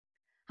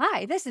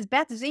Hi, this is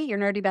Beth Z, your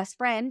nerdy best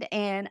friend,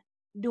 and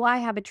do I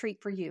have a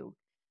treat for you?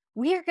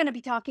 We are going to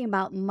be talking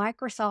about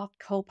Microsoft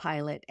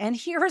Copilot, and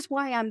here's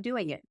why I'm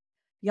doing it.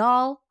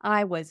 Y'all,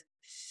 I was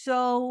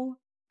so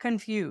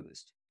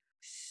confused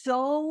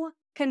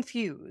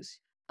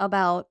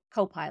about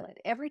Copilot.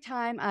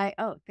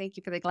 Thank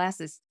you for the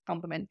glasses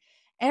compliment.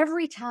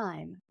 Every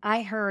time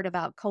I heard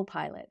about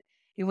Copilot,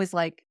 it was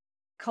like,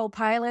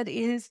 Copilot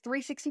is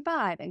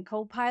 365 and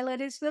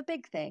Copilot is the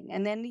big thing.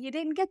 And then you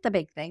didn't get the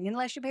big thing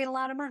unless you paid a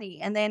lot of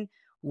money. And then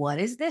what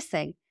is this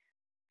thing?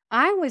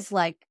 I was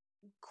like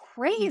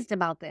crazed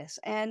about this.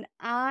 And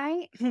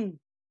I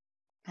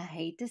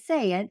hate to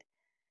say it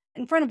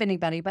in front of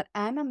anybody, but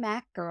I'm a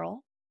Mac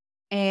girl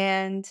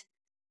and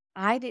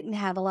I didn't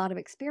have a lot of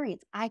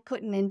experience. I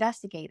couldn't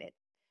investigate it.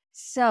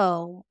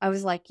 So I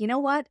was like, you know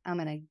what? I'm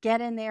going to get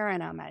in there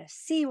and I'm going to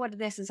see what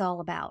this is all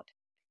about.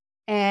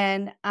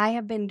 And I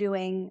have been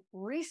doing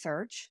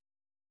research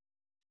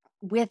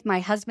with my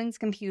husband's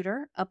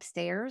computer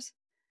upstairs.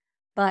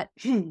 But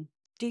do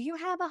you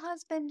have a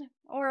husband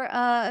or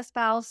a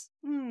spouse?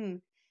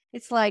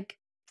 It's like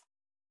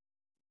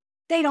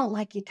they don't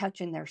like you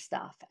touching their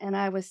stuff. And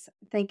I was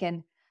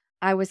thinking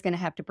I was going to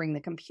have to bring the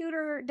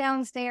computer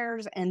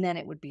downstairs and then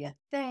it would be a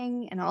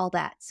thing and all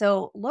that.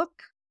 So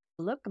look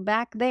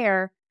back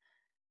there.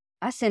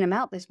 I sent him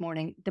out this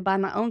morning to buy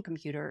my own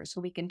computer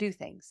so we can do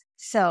things.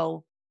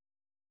 So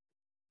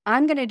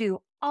I'm going to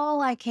do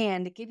all I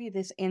can to give you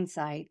this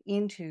insight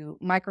into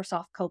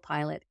Microsoft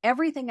Copilot,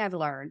 everything I've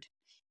learned.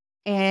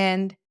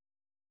 And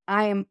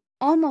I am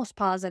almost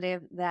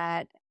positive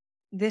that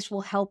this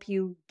will help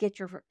you get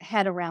your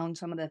head around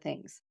some of the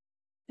things.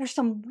 There's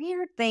some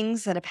weird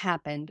things that have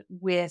happened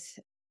with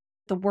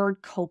the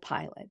word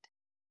Copilot.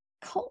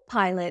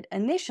 Copilot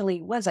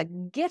initially was a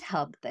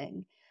GitHub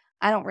thing.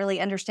 I don't really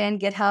understand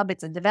GitHub.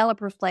 It's a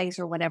developer's place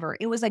or whatever.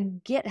 It was a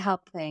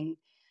GitHub thing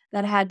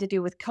that had to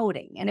do with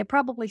coding, and it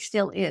probably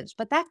still is.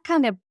 But that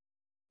kind of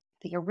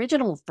the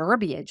original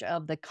verbiage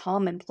of the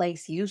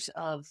commonplace use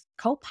of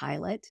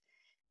Copilot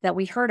that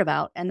we heard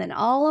about. And then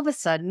all of a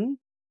sudden,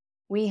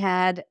 we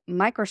had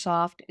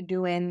Microsoft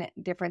doing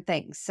different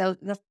things. So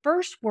the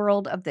first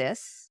world of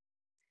this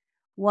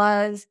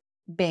was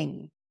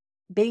Bing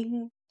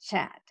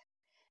Chat.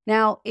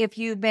 Now, if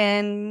you've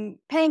been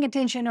paying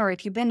attention or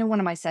if you've been to one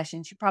of my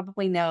sessions, you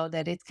probably know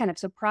that it's kind of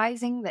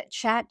surprising that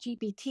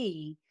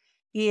ChatGPT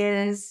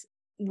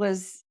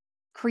was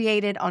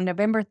created on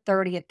November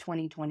 30th,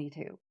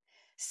 2022.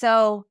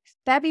 So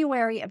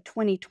February of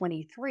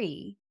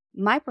 2023,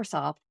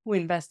 Microsoft, who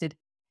invested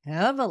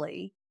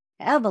heavily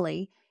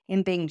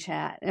in Bing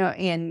Chat,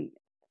 in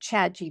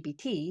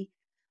ChatGPT,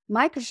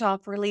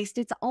 Microsoft released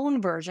its own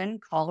version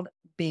called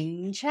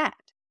Bing Chat.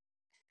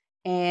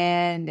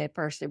 And at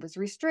first it was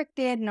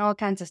restricted and all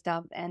kinds of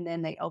stuff. And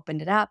then they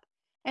opened it up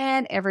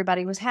and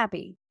everybody was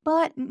happy.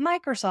 But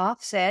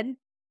Microsoft said,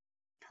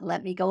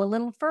 let me go a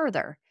little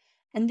further.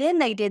 And then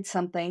they did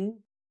something.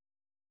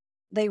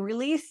 They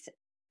released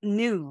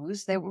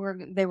news. They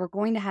were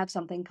going to have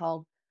something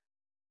called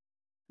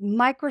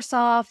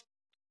Microsoft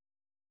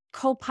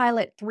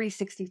Copilot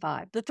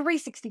 365. The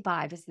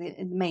 365 is the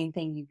main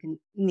thing you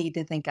need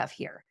to think of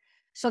here.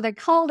 So they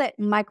called it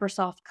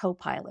Microsoft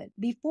Copilot.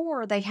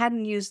 Before, they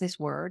hadn't used this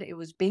word. It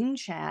was Bing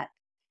Chat,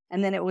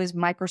 and then it was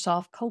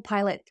Microsoft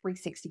Copilot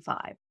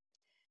 365.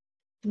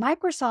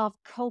 Microsoft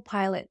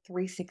Copilot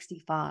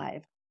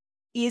 365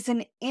 is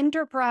an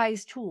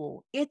enterprise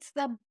tool. It's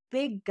the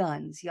big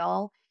guns,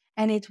 y'all,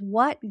 and it's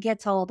what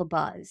gets all the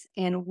buzz.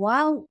 And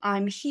while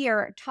I'm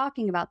here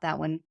talking about that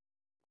one,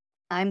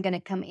 I'm going to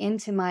come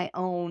into my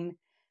own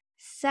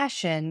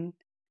session,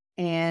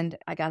 and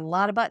I got a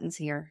lot of buttons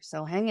here,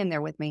 so hang in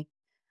there with me.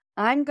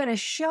 I'm going to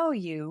show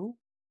you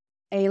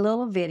a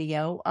little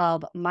video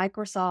of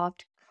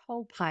Microsoft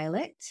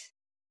Copilot.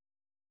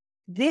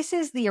 This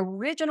is the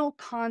original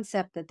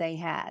concept that they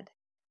had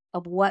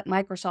of what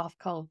Microsoft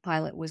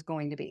Copilot was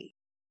going to be.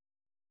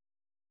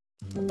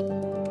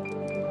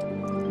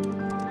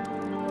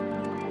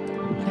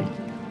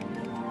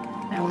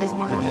 Now this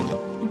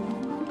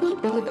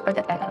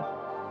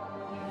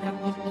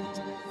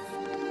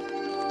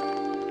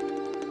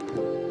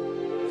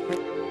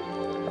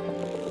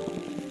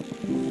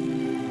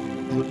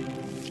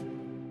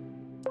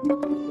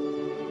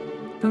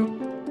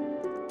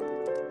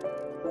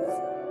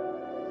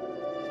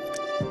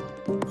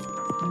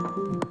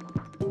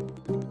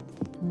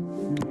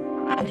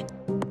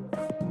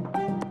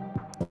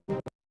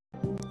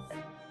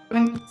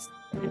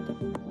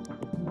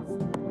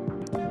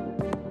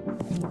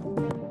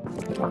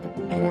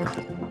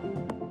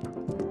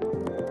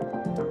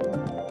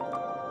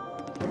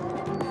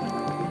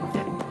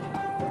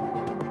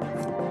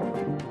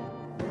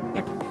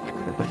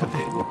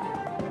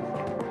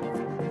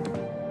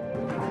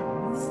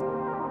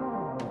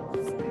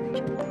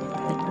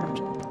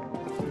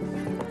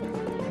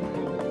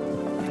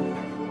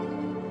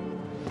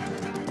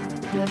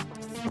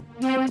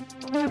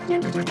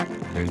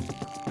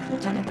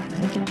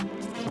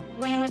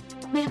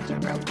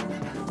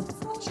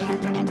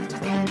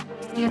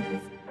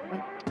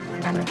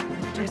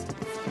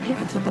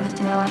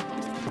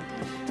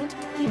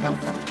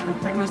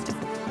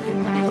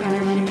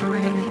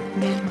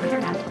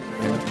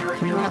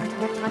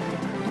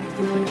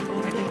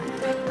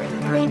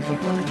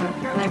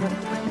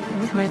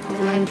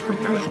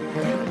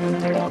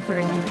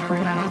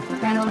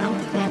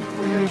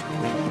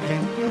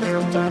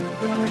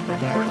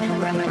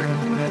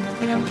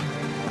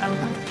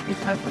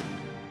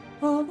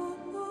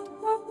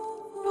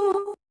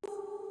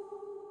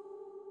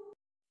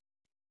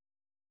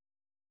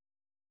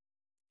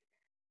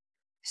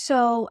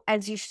So,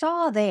 as you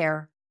saw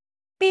there,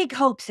 big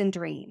hopes and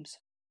dreams.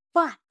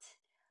 But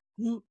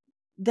mm,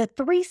 the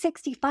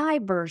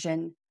 365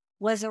 version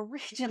was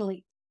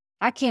originally,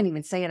 I can't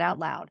even say it out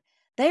loud.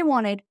 They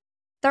wanted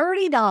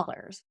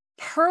 $30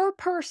 per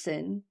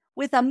person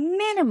with a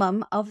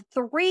minimum of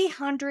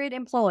 300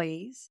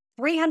 employees,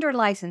 300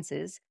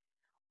 licenses,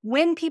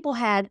 when people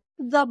had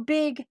the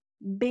big,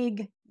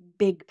 big,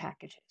 big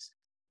packages.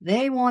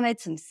 They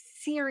wanted some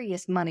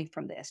serious money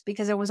from this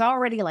because it was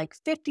already like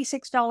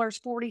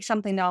 $56, 40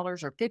 something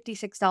dollars, or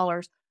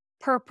 $56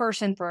 per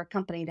person for a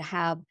company to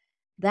have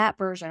that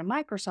version of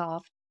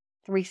Microsoft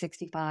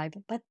 365.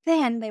 But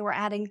then they were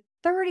adding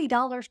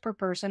 $30 per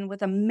person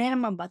with a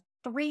minimum of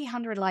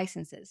 300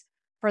 licenses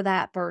for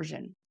that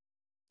version.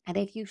 And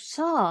if you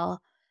saw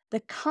the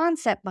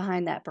concept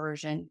behind that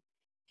version,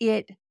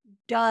 it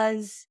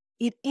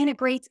it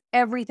integrates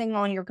everything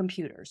on your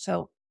computer.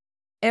 So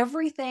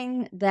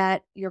everything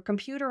that your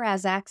computer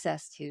has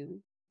access to,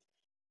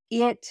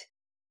 it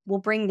will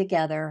bring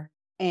together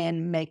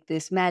and make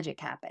this magic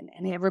happen.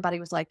 And everybody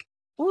was like,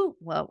 ooh,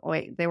 well,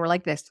 wait, they were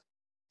like this.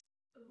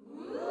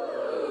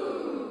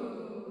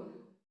 Ooh.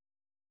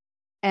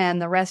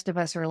 And the rest of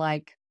us are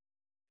like,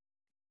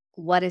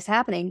 what is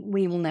happening?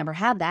 We will never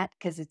have that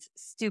because it's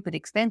stupid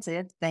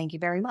expensive. Thank you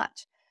very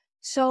much.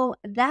 So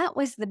that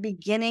was the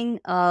beginning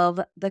of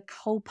the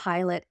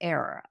Copilot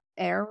era.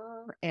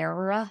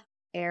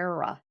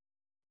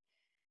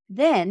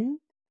 Then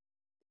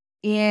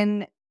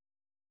in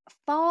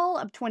fall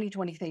of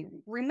 2023,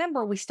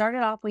 remember we started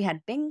off, we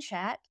had Bing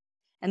Chat,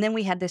 and then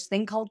we had this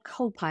thing called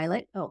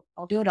Copilot. Oh,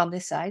 I'll do it on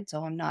this side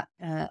so I'm not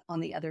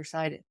on the other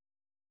side.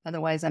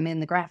 Otherwise, I'm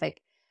in the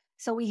graphic.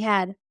 So we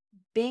had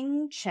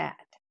Bing Chat,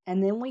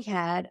 and then we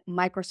had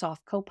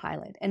Microsoft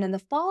Copilot. And in the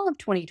fall of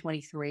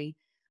 2023,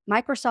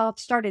 Microsoft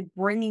started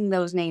bringing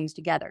those names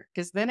together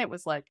because then it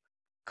was like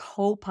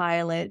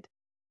Copilot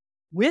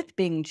with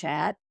Bing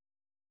Chat.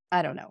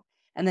 I don't know.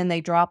 And then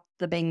they dropped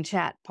the Bing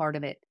Chat part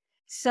of it.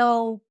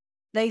 So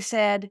they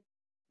said,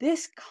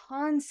 this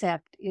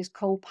concept is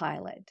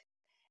Copilot.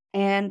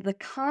 And the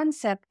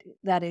concept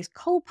that is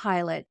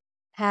Copilot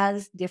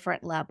has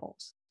different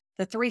levels.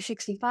 The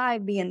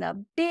 365 being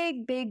the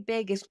big, big,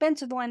 big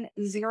expensive one,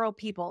 0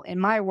 people in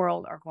my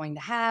world are going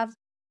to have.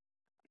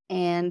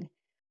 And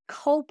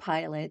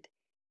Copilot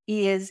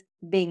is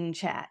Bing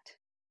Chat.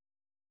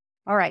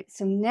 All right,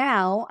 so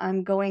now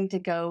I'm going to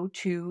go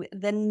to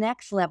the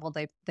next level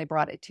they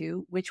brought it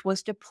to, which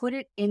was to put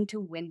it into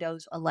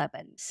Windows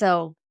 11.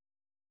 So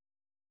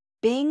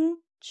Bing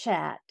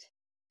Chat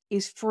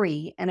is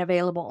free and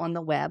available on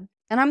the web.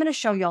 And I'm going to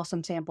show y'all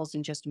some samples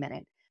in just a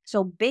minute.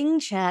 So Bing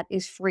Chat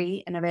is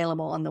free and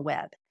available on the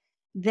web.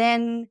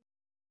 Then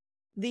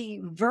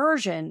the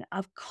version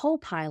of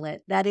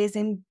Copilot that is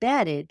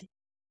embedded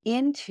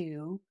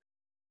into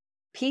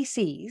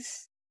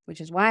PCs, which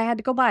is why I had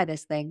to go buy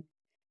this thing,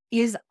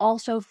 is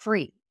also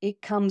free.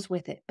 It comes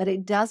with it, but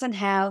it doesn't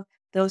have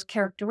those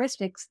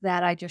characteristics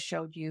that I just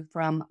showed you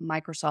from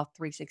Microsoft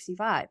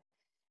 365.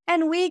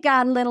 And we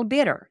got a little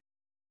bitter.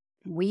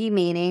 We,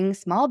 meaning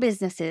small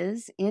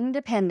businesses,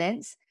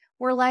 independents,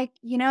 were like,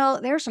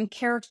 there's some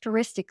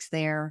characteristics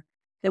there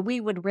that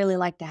we would really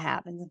like to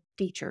have in the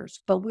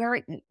features, but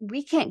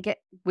we can't get,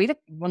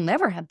 we'll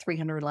never have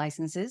 300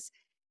 licenses,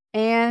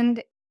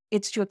 and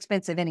it's too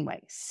expensive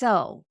anyway.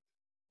 So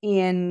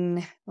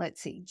in,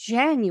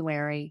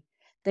 January,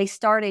 they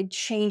started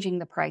changing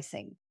the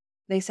pricing.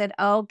 They said,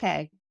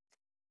 okay,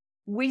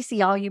 we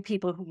see all you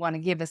people who want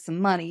to give us some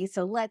money,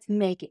 so let's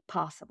make it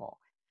possible.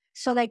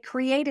 So they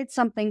created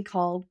something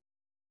called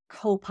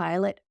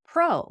Copilot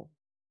Pro.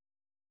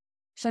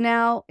 So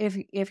now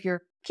if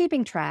you're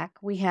keeping track,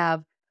 we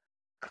have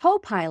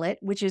Copilot,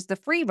 which is the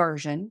free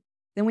version.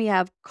 Then we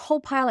have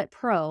Copilot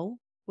Pro,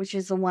 which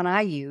is the one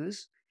I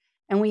use.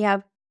 And we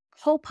have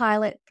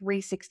Copilot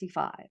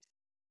 365.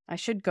 I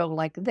should go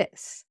like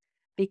this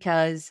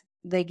because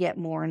they get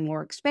more and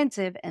more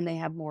expensive and they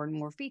have more and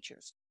more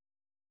features.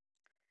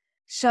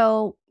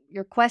 So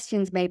your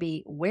questions may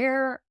be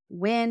where,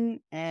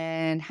 when,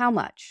 and how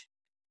much.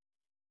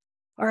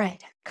 All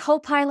right,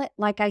 Copilot,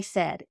 like I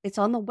said, it's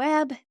on the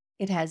web,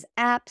 it has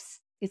apps,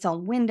 it's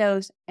on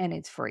Windows, and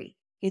it's free.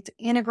 It's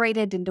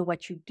integrated into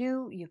what you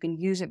do. You can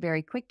use it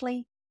very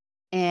quickly.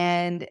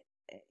 And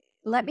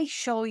let me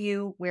show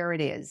you where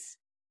it is.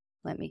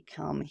 Let me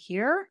come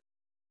here.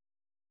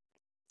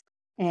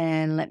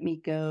 And let me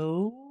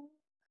go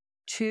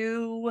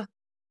to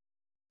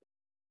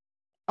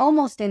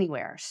almost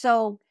anywhere.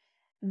 So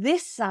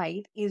this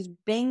site is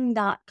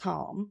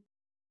bing.com.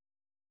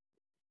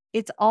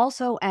 It's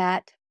also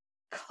at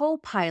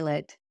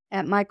Copilot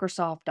at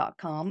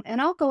Microsoft.com.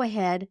 And I'll go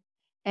ahead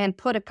and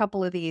put a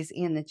couple of these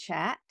in the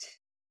chat.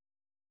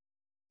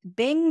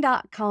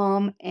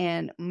 Bing.com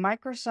and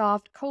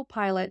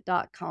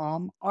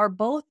MicrosoftCopilot.com are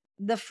both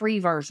the free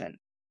version.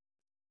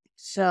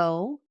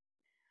 So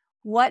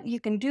what you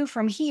can do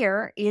from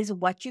here is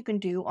what you can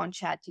do on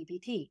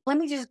ChatGPT. Let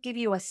me just give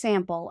you a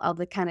sample of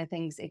the kind of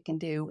things it can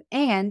do,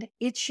 and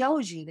it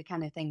shows you the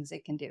kind of things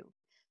it can do.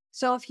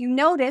 So if you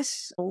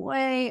notice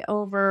way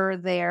over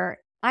there,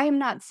 I am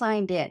not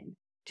signed in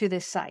to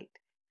this site.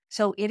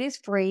 So it is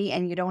free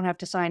and you don't have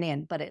to sign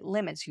in, but it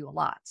limits you a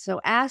lot.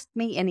 So ask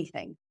me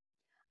anything.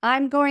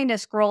 I'm going to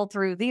scroll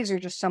through. These are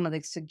just some of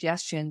the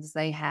suggestions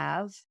they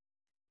have.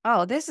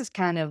 Oh, this is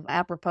kind of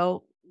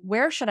apropos.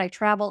 Where should I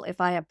travel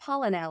if I have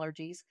pollen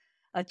allergies?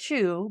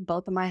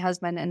 Both of my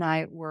husband and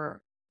I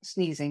were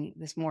sneezing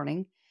this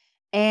morning,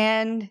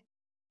 and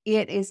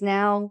it is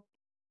now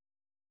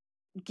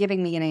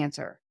giving me an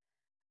answer.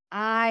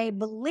 I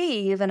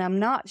believe, and I'm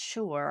not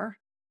sure,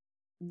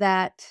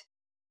 that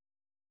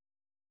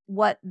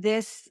what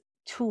this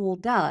tool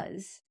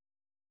does,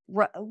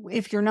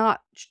 if you're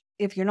not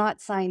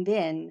signed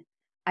in,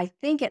 I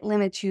think it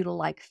limits you to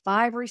like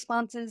 5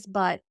 responses,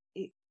 but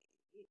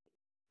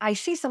I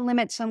see some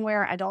limits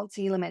somewhere. I don't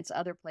see limits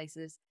other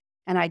places,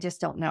 and I just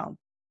don't know.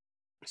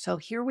 So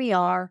here we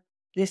are.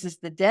 This is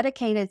the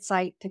dedicated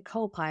site to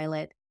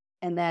Copilot,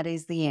 and that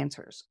is the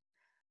answers.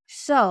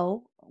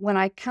 So when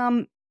I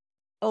come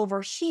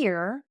over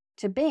here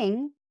to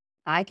Bing,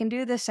 I can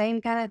do the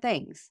same kind of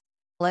things.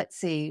 Let's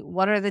see,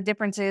 what are the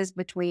differences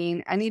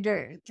between, I need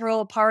to throw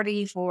a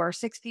party for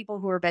 6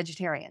 people who are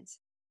vegetarians.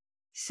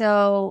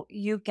 So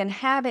you can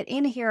have it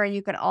in here, and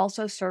you can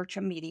also search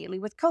immediately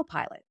with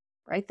Copilot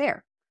right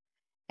there.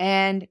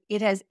 And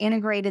it has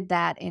integrated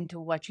that into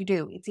what you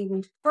do. It's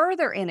even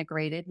further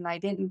integrated, and I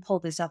didn't pull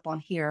this up on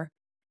here,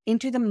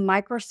 into the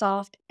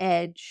Microsoft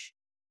Edge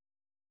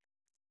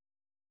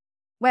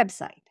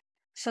website.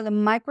 So the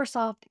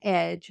Microsoft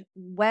Edge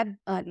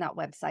not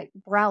website,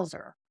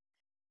 browser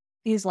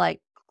is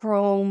like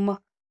Chrome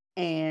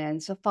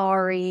and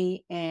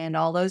Safari and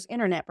all those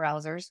internet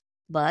browsers,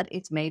 but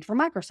it's made for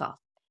Microsoft.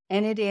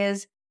 And it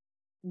is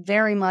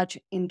very much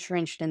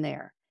entrenched in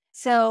there.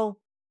 So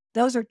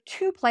those are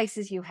 2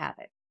 places you have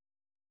it.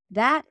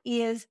 That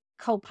is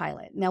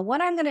Copilot. Now, what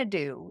I'm going to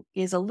do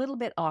is a little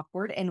bit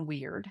awkward and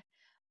weird,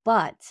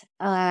 but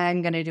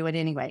I'm going to do it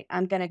anyway.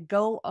 I'm going to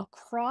go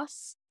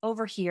across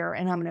over here,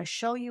 and I'm going to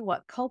show you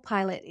what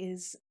Copilot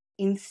is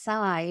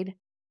inside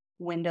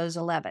Windows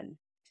 11.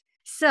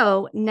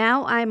 So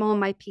now I'm on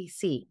my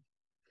PC.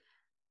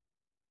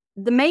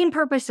 The main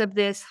purpose of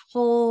this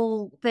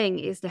whole thing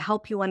is to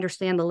help you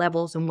understand the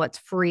levels and what's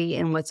free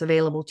and what's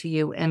available to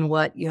you and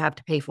what you have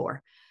to pay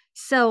for.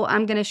 So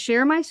I'm going to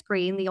share my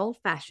screen the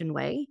old-fashioned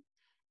way.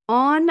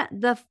 On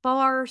the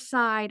far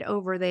side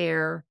over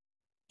there,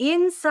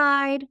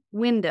 inside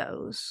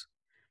Windows,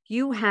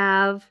 you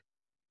have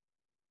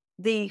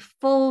the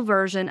full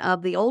version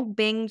of the old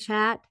Bing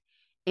chat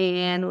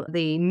and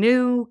the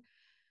new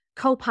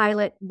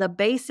Copilot, the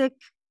basic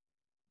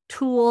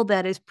tool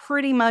that is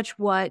pretty much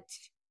what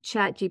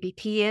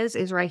ChatGPT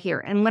is right here.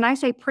 And when I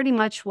say pretty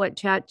much what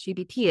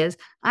ChatGPT is,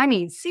 I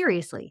mean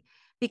seriously,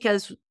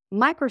 because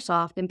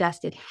Microsoft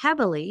invested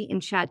heavily in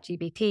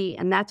ChatGPT,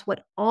 and that's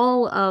what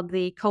all of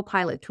the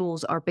Copilot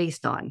tools are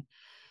based on.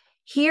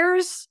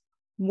 Here's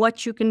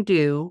what you can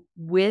do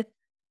with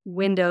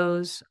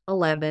Windows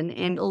 11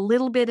 and a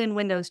little bit in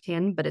Windows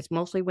 10, but it's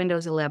mostly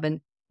Windows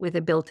 11 with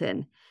a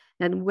built-in.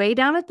 And way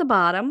down at the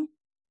bottom,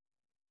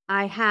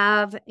 I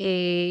have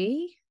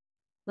a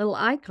little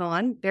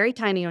icon, very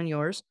tiny on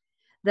yours,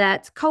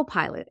 that's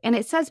Copilot. And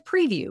it says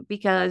preview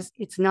because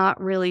it's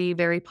not really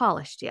very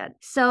polished yet.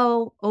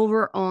 So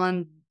over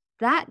on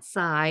that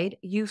side,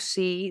 you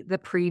see the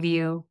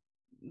preview,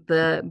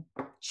 the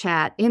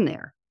chat in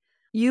there.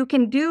 You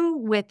can do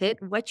with it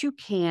what you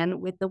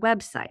can with the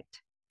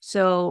website.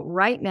 So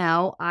right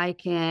now I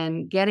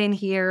can get in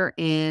here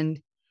and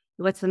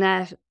what's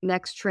the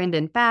next trend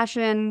in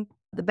fashion?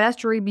 The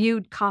best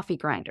reviewed coffee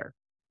grinder.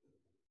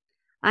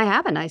 I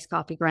have a nice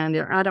coffee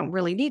grinder. I don't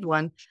really need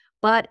one,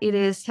 but it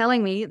is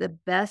telling me the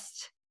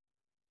best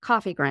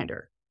coffee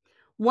grinder.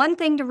 One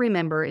thing to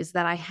remember is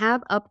that I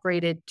have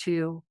upgraded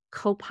to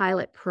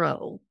Copilot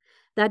Pro.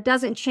 That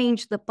doesn't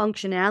change the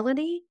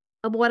functionality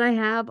of what I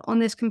have on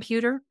this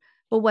computer,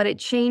 but what it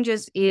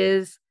changes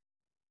is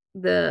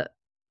the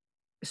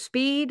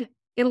speed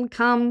it'll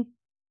come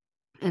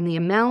and the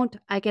amount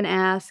I can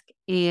ask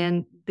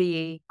and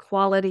the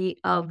quality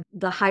of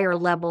the higher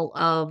level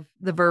of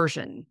the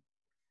version,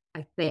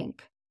 I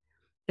think.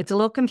 It's a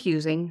little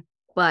confusing,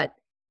 but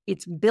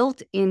it's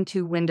built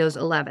into Windows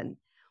 11.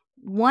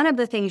 One of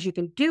the things you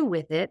can do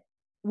with it,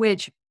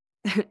 which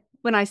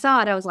when I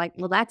saw it, I was like,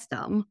 well, that's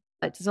dumb.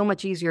 It's so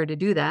much easier to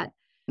do that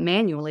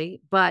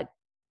manually, but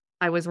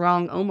I was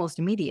wrong almost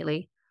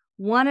immediately.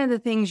 One of the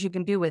things you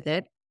can do with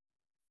it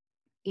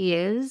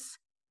is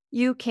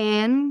you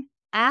can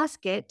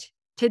ask it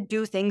to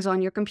do things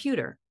on your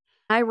computer.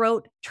 I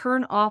wrote,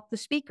 turn off the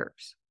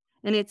speakers.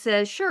 And it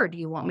says, sure, do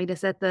you want me to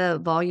set the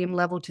volume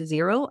level to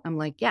 0? I'm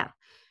like, yeah.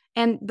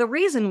 And the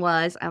reason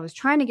was I was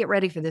trying to get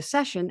ready for this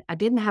session. I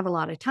didn't have a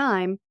lot of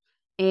time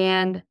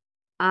and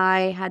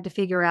I had to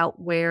figure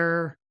out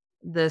where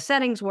the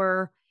settings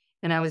were.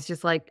 And I was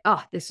just like,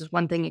 oh, this is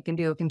one thing it can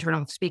do. It can turn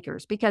off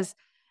speakers because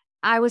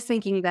I was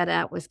thinking that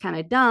that was kind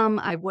of dumb.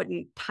 I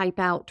wouldn't type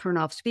out turn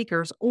off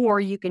speakers, or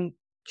you can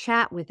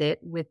chat with it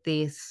with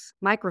this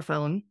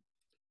microphone,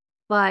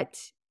 but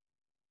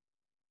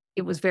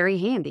it was very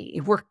handy.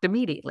 It worked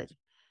immediately.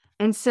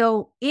 And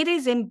so it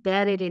is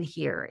embedded in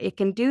here. It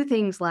can do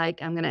things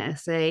like, I'm going to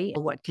say,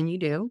 what can you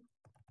do?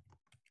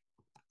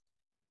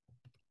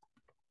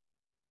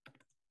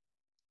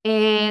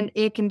 And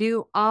it can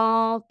do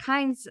all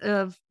kinds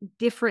of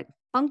different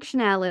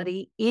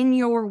functionality in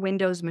your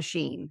Windows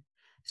machine.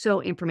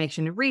 So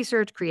information and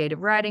research, creative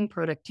writing,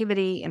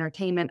 productivity,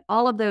 entertainment,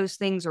 all of those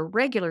things are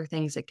regular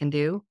things it can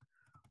do.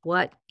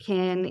 What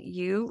can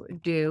you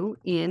do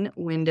in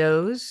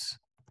Windows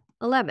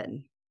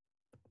 11?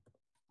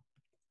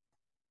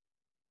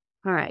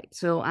 All right,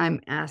 so I'm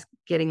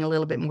getting a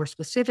little bit more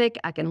specific.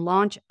 I can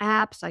launch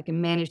apps, I can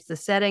manage the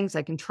settings,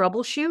 I can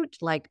troubleshoot,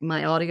 like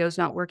my audio's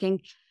not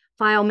working,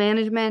 file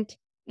management,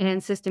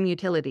 and system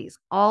utilities.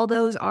 All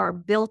those are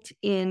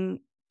built-in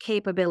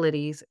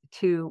capabilities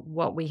to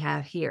what we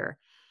have here.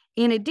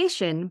 In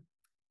addition,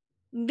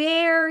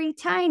 very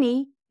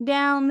tiny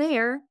down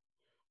there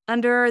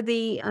under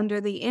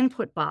the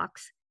input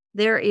box,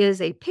 there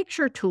is a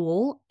picture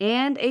tool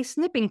and a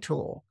snipping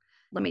tool.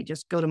 Let me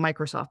just go to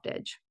Microsoft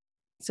Edge.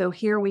 So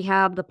here we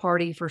have the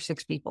party for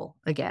 6 people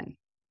again.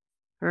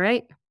 All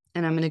right.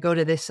 And I'm going to go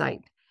to this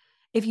site.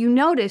 If you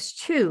notice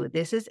too,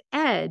 this is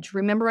Edge.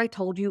 Remember I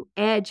told you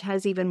Edge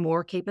has even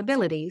more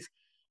capabilities.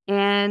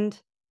 And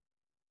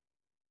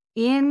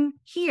in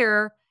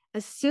here,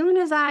 as soon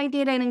as I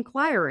did an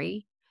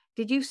inquiry,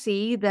 did you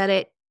see that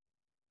it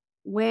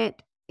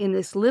went in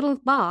this little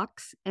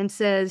box and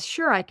says,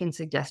 sure, I can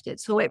suggest it.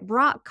 So it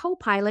brought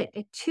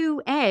Copilot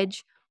to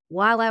Edge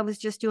while I was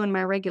just doing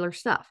my regular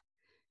stuff.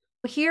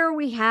 Here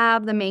we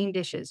have the main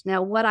dishes.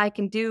 Now, what I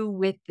can do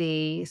with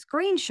the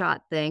screenshot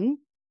thing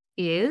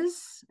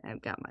is,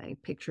 I've got my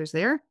pictures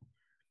there.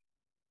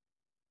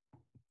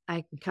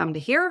 I can come to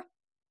here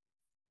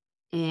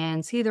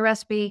and see the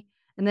recipe,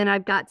 and then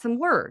I've got some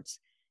words.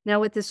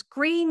 Now, with the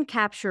screen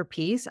capture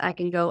piece, I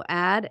can go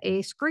add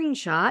a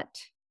screenshot.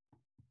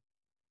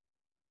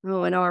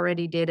 Oh, it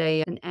already did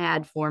an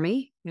ad for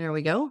me. There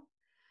we go.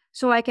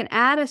 So I can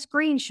add a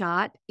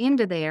screenshot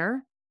into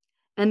there,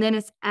 and then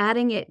it's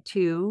adding it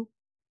to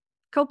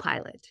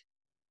Copilot.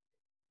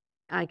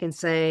 I can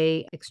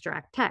say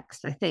extract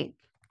text, I think.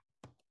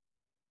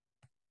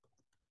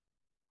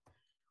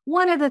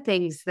 One of the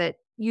things that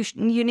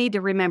you need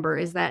to remember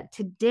is that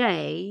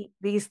today,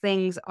 these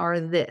things are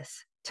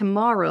this.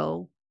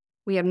 Tomorrow,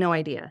 we have no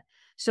idea.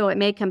 So it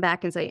may come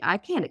back and say, I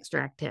can't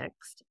extract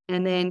text.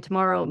 And then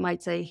tomorrow it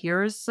might say,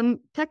 here's some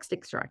text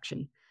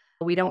extraction.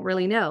 We don't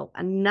really know.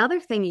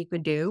 Another thing you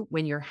could do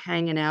when you're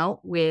hanging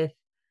out with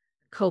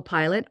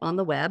Copilot on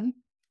the web.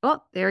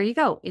 Oh, there you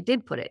go. It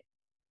did put it.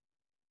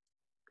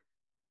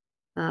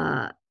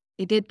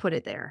 It did put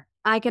it there.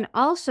 I can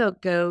also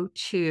go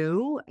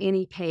to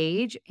any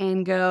page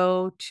and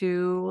go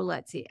to,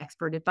 let's see,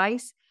 expert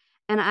advice,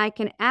 and I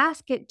can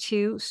ask it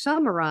to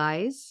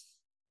summarize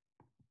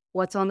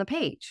what's on the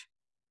page.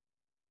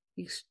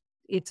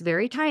 It's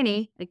very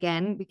tiny,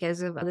 again,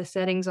 because of the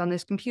settings on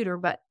this computer,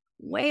 but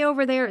way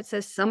over there, it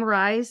says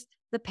summarize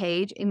the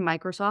page in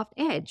Microsoft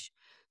Edge.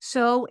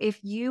 So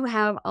if you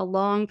have a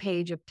long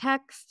page of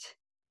text,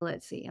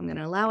 let's see, I'm going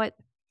to allow it,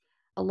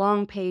 a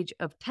long page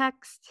of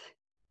text,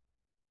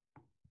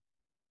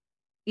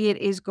 it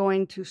is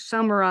going to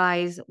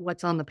summarize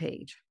what's on the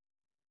page.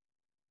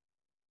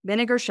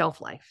 Vinegar shelf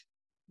life.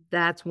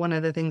 That's one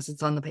of the things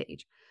that's on the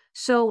page.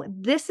 So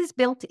this is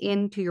built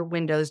into your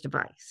Windows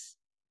device.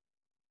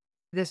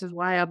 This is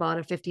why I bought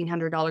a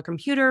 $1,500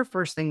 computer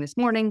first thing this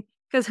morning,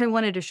 because I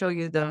wanted to show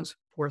you those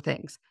 4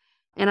 things.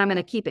 And I'm going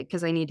to keep it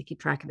because I need to keep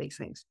track of these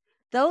things.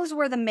 Those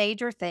were the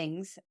major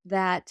things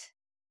that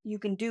you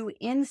can do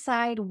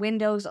inside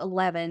Windows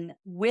 11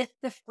 with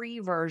the free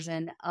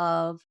version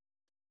of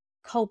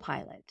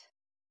Copilot.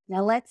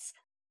 Now let's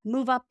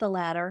move up the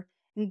ladder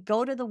and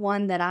go to the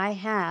one that I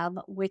have,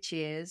 which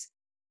is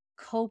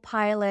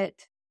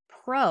Copilot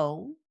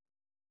Pro.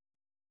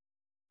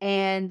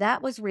 And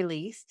that was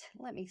released.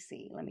 Let me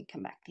see. Let me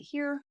come back to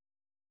here.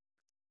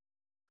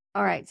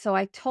 All right. So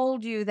I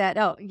told you that,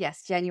 oh,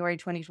 yes, January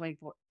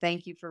 2024.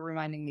 Thank you for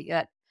reminding me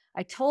that.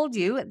 I told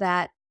you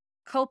that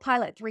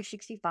Copilot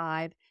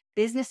 365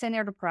 Business and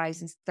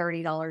Enterprise is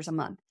 $30 a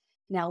month.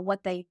 Now,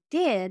 what they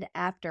did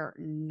after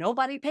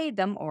nobody paid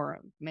them, or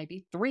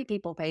maybe 3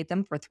 people paid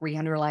them for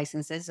 300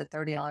 licenses at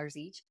 $30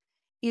 each,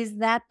 is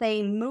that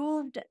they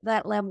moved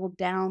that level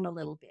down a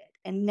little bit.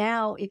 And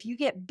now, if you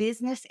get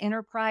business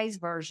enterprise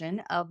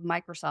version of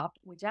Microsoft,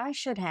 which I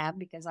should have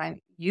because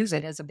I use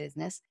it as a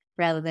business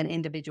rather than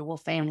individual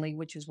family,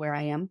 which is where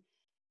I am,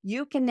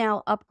 you can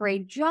now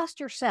upgrade just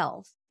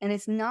yourself and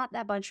it's not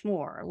that much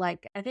more.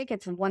 Like I think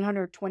it's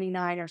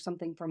 129 or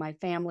something for my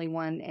family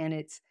one, and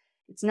it's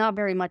not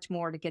very much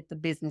more to get the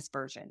business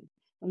version.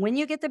 And when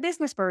you get the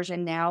business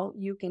version now,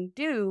 you can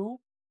do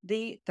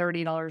the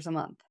 $30 a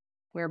month,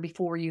 where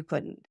before you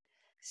couldn't.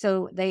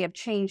 So they have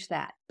changed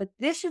that. But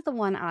this is the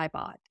one I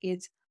bought.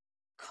 It's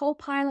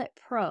Copilot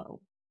Pro.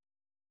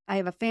 I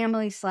have a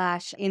family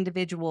slash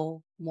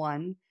individual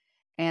one,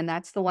 and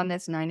that's the one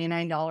that's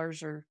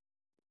 $99 or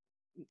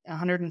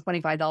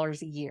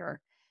 $125 a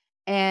year.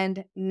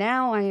 And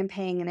now I am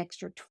paying an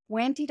extra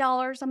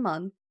 $20 a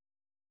month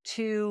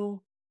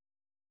to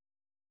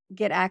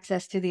get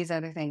access to these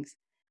other things.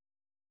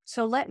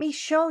 So let me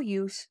show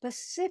you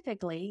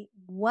specifically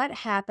what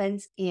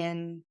happens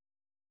in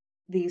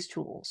these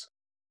tools.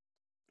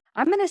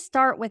 I'm going to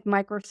start with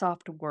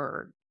Microsoft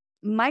Word.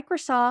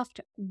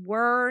 Microsoft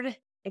Word,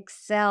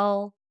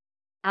 Excel,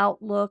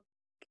 Outlook,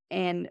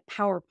 and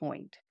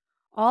PowerPoint.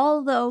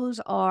 All those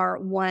are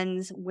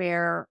ones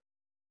where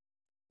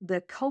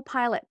the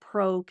Copilot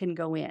Pro can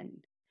go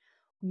in.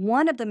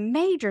 One of the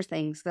major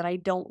things that I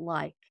don't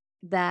like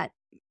that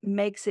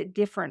makes it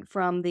different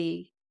from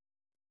the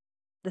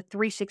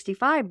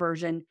 365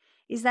 version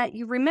is that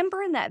you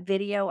remember in that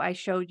video I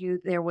showed you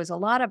there was a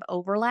lot of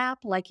overlap.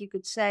 Like you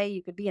could say,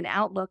 you could be in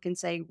Outlook and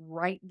say,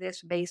 write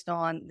this based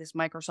on this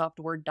Microsoft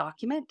Word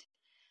document.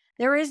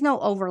 There is no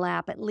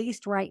overlap, at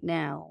least right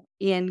now,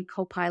 in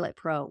Copilot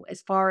Pro,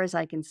 as far as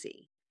I can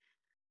see.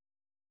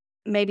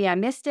 Maybe I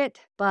missed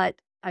it, but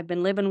I've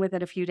been living with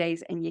it a few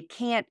days and you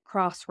can't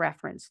cross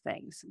reference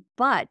things,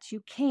 but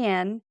you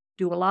can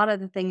do a lot of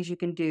the things you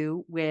can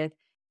do with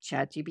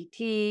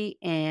ChatGPT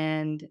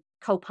and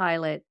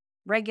Copilot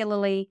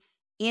regularly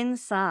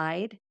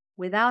inside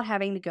without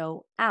having to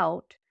go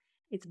out.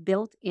 It's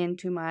built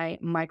into my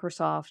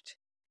Microsoft,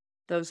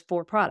 those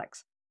 4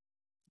 products.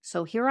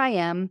 So here I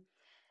am.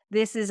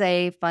 This is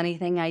a funny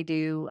thing I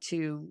do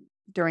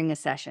during a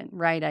session,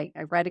 right? I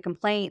write a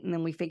complaint and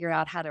then we figure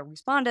out how to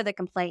respond to the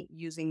complaint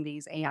using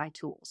these AI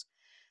tools.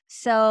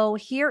 So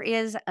here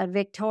is a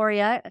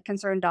Victoria, a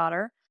concerned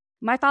daughter.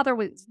 My father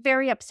was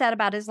very upset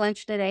about his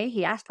lunch today.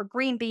 He asked for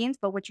green beans,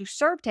 but what you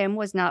served him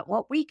was not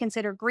what we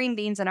consider green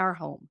beans in our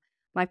home.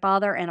 My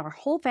father and our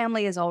whole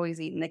family has always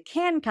eaten the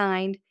canned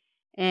kind.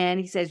 And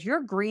he says,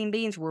 your green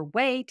beans were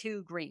way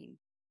too green.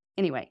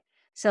 Anyway,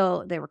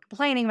 so they were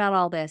complaining about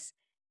all this.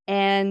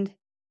 And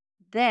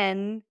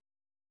then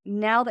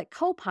now that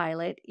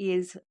Copilot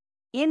is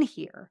in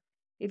here,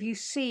 if you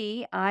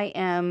see,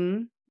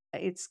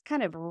 it's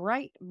kind of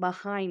right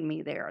behind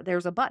me there.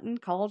 There's a button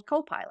called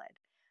Copilot.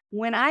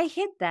 When I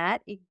hit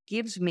that, it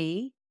gives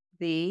me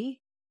the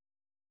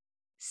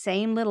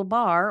same little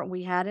bar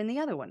we had in the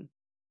other one.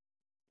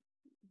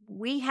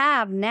 We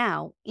have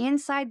now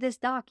inside this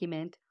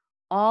document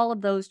all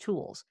of those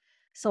tools.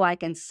 So I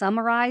can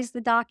summarize the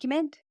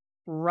document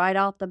right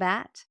off the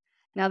bat.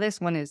 Now,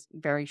 this one is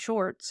very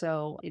short,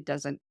 so it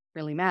doesn't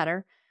really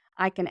matter.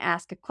 I can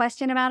ask a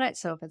question about it.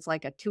 So if it's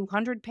like a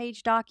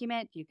 200-page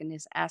document, you can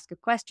just ask a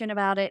question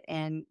about it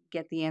and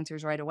get the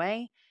answers right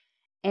away.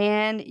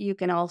 And you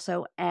can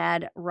also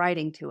add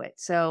writing to it.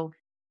 So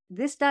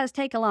this does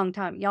take a long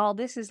time. Y'all,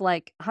 this is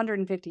like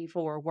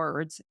 154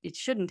 words. It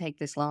shouldn't take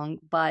this long,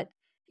 but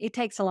it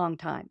takes a long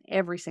time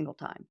every single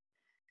time.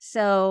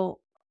 So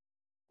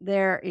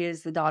there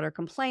is the daughter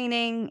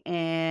complaining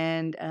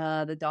and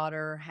the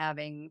daughter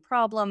having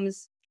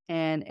problems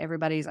and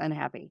everybody's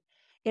unhappy.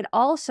 It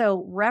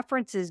also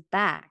references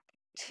back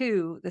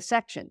to the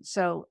section.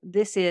 So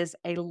this is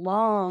a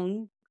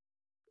long,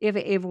 if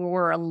it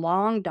were a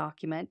long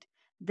document,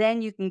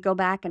 then you can go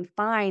back and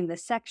find the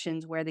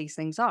sections where these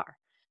things are.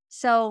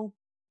 So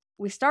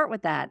we start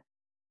with that.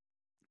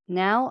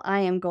 Now I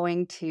am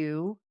going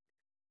to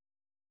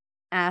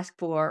ask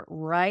for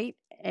write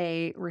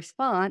a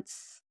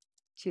response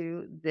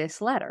to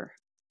this letter.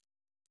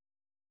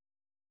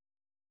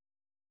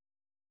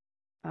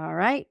 All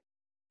right.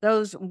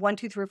 Those 1,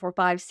 2, 3, 4,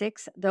 5,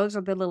 6, those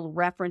are the little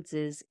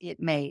references it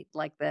made,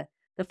 like the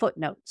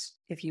footnotes,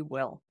 if you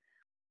will,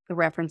 the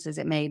references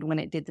it made when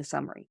it did the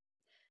summary.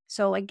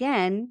 So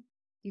again,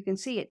 you can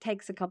see it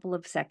takes a couple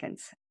of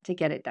seconds to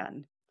get it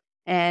done.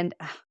 And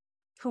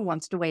who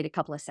wants to wait a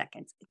couple of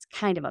seconds? It's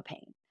kind of a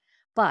pain,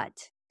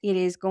 but it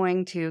is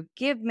going to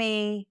give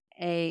me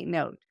a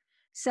note.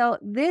 So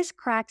this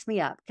cracks me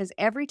up because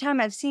every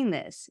time I've seen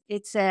this,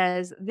 it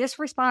says this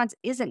response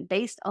isn't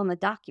based on the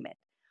document,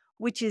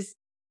 which is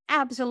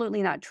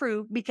absolutely not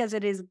true because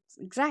it is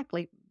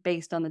exactly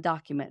based on the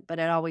document, but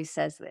it always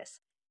says this.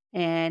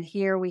 And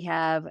here we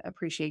have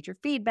appreciate your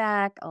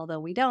feedback, although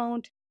we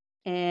don't,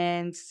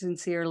 and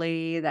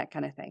sincerely, that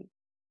kind of thing.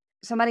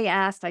 Somebody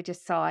asked, I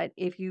just saw it,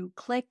 if you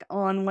click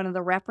on one of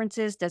the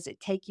references, does it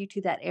take you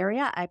to that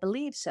area? I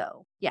believe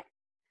so. Yeah.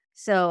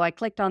 So I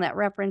clicked on that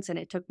reference and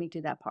it took me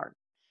to that part.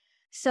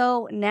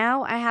 So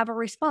now I have a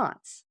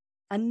response.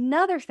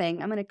 Another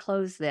thing, I'm going to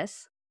close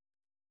this.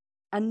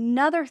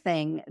 Another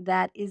thing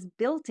that is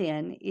built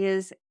in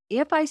is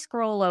if I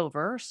scroll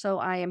over, so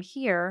I am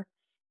here,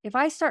 if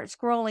I start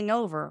scrolling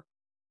over,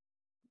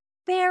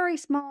 very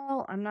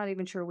small, I'm not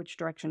even sure which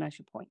direction I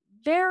should point,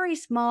 very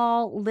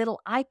small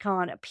little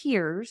icon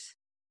appears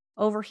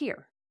over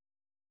here.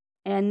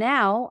 And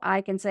now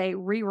I can say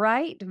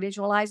rewrite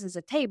visualizes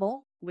a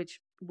table, which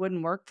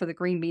wouldn't work for the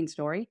green bean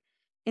story.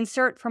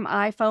 Insert from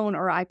iPhone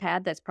or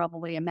iPad, that's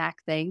probably a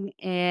Mac thing,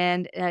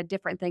 and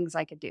different things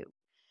I could do.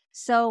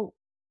 So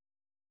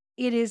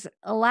it is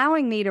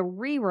allowing me to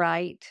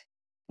rewrite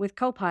with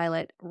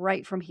Copilot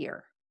right from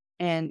here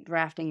and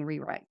drafting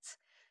rewrites.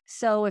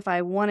 So if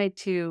I wanted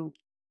to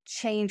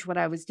change what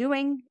I was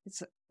doing,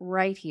 it's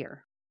right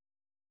here.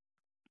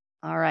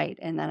 All right.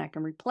 And then I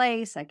can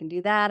replace, I can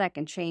do that. I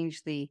can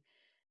change the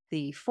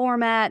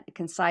format,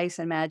 concise,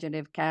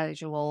 imaginative,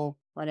 casual,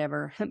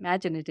 whatever.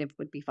 Imaginative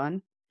would be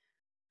fun.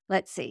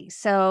 Let's see.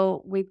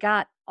 So we've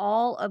got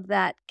all of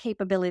that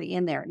capability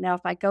in there. Now,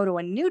 if I go to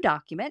a new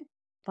document,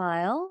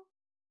 file,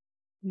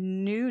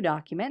 new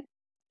document,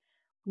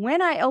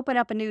 when I open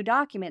up a new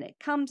document, it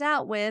comes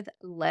out with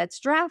let's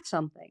draft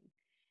something.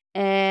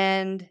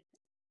 And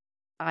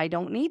I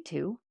don't need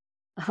to.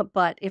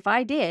 But if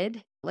I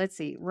did, let's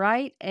see,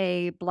 write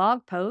a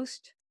blog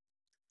post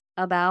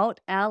about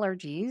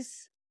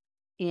allergies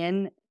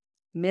in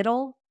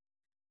Middle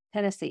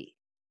Tennessee.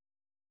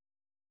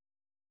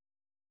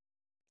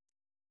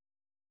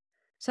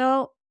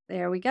 So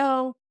there we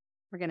go.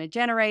 We're going to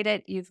generate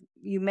it.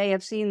 You may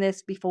have seen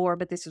this before,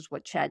 but this is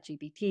what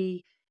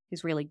ChatGPT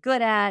is really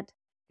good at.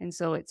 And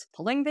so it's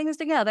pulling things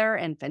together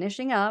and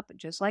finishing up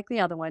just like the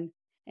other one.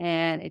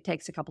 And it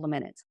takes a couple of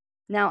minutes.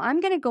 Now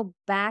I'm going to go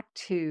back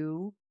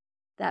to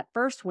that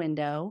first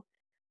window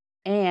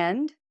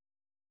and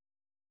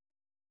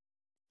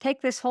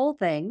take this whole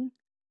thing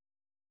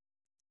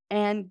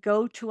and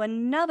go to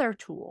another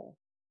tool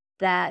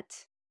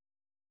that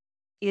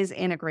is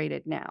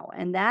integrated now,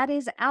 and that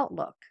is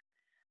Outlook.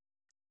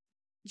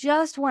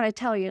 Just want to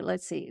tell you,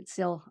 let's see, it's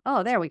still,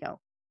 oh, there we go.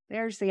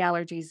 There's the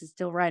allergies. It's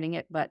still writing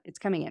it, but it's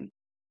coming in.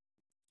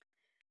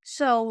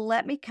 So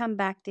let me come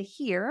back to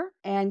here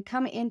and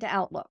come into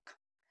Outlook.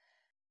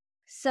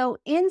 So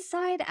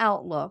inside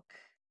Outlook,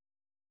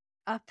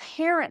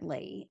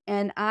 apparently,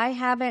 and I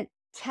haven't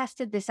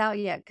tested this out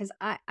yet because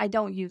I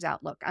don't use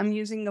Outlook. I'm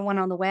using the one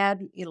on the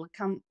web. It'll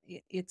come,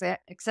 it's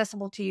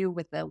accessible to you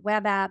with the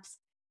web apps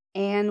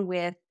and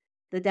with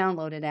the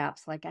downloaded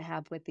apps like I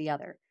have with the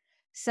other.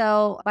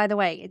 So, by the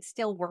way, it's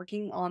still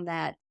working on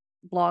that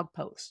blog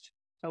post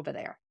over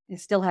there. It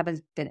still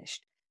haven't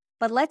finished.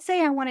 But let's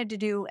say I wanted to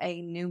do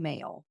a new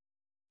mail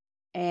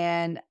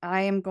and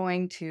I am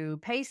going to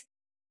paste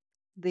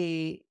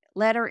the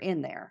letter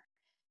in there.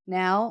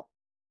 Now,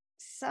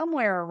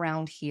 somewhere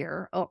around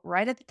here, oh,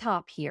 right at the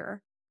top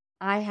here,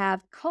 I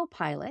have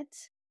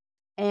Copilot,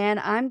 and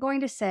I'm going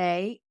to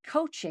say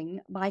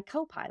coaching by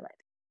Copilot.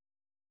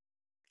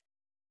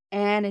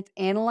 And it's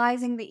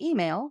analyzing the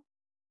email.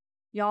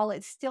 Y'all,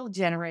 it's still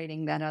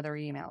generating that other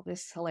email.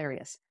 This is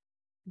hilarious.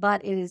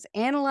 But it is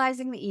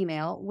analyzing the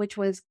email, which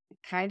was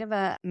kind of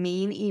a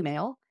mean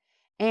email.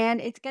 And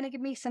it's going to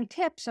give me some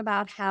tips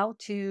about how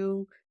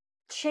to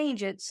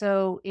change it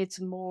so it's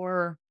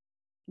more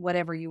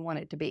whatever you want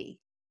it to be.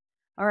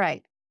 All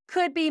right.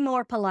 Could be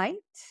more polite.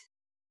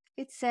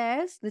 It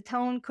says the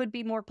tone could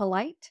be more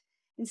polite.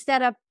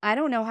 Instead of, I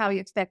don't know how you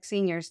expect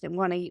seniors to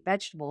want to eat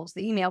vegetables,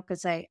 the email could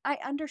say, I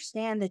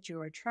understand that you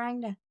are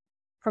trying to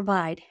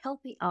provide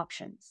healthy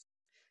options.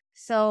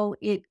 So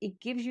it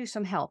gives you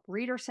some help.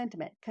 Reader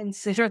sentiment.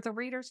 Consider the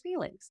reader's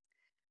feelings.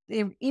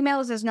 The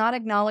email does not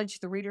acknowledge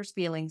the reader's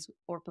feelings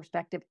or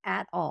perspective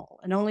at all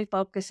and only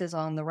focuses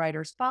on the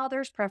writer's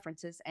father's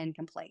preferences and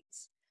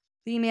complaints.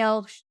 The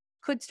email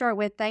could start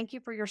with, thank you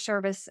for your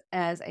service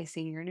as a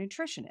senior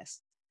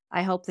nutritionist.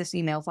 I hope this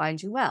email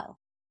finds you well.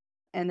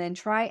 And then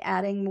try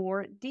adding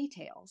more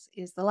details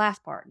is the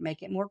last part.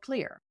 Make it more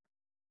clear.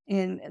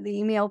 And the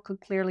email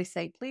could clearly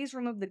say, please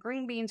remove the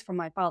green beans from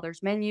my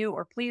father's menu,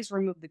 or please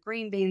remove the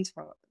green beans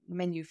from the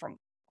menu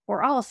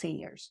for all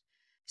seniors.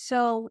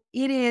 So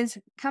it is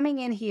coming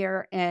in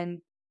here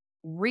and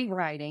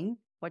rewriting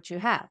what you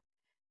have.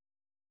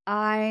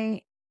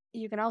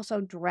 You can also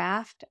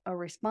draft a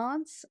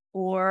response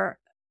or,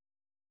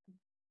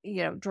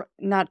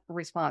 not a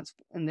response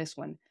in this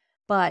one,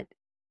 but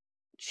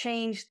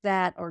change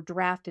that or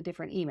draft a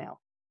different email.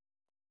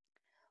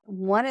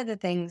 One of the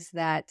things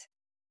that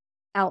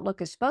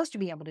Outlook is supposed to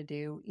be able to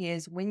do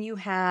is when you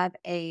have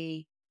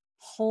a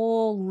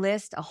whole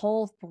list, a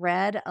whole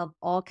thread of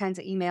all kinds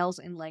of emails,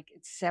 and like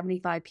it's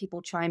 75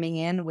 people chiming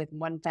in with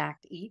one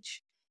fact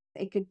each,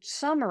 it could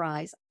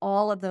summarize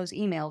all of those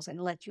emails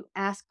and let you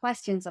ask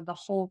questions of the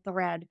whole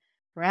thread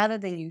rather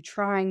than you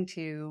trying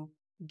to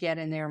get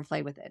in there and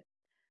play with it.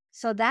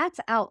 So that's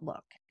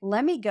Outlook.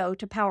 Let me go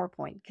to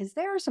PowerPoint because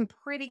there are some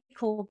pretty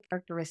cool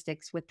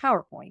characteristics with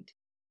PowerPoint.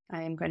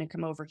 I am going to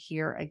come over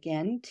here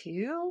again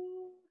to,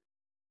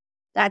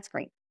 that's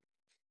great.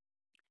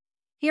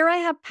 Here I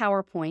have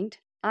PowerPoint.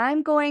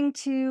 I'm going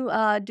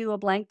to do a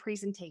blank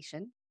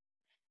presentation.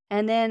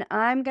 And then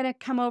I'm going to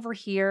come over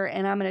here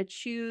and I'm going to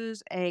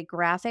choose a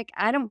graphic.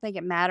 I don't think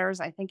it matters.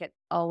 I think it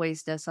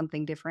always does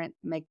something different,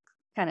 make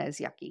kind of is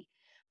yucky.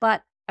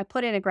 But I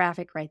put in a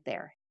graphic right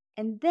there.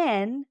 And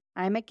then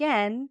I'm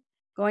again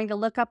going to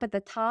look up at the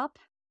top,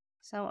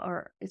 so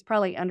or it's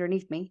probably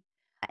underneath me,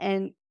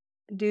 and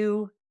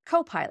do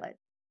Copilot.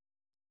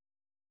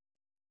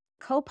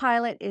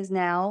 Copilot is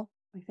now,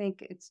 I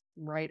think it's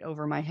right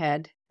over my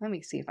head. Let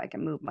me see if I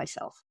can move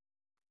myself.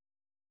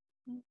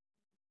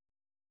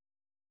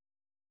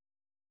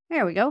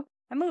 There we go.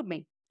 I moved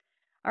me.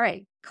 All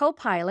right.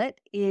 Copilot,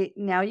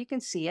 now you can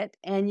see it,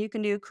 and you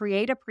can do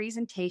create a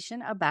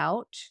presentation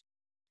about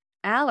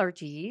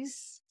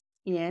allergies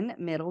in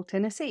Middle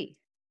Tennessee.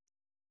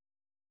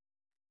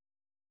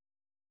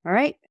 All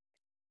right.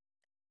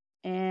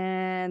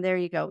 And there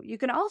you go. You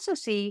can also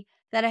see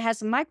that it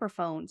has a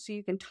microphone, so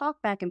you can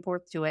talk back and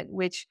forth to it,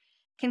 which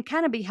can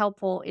kind of be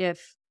helpful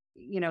if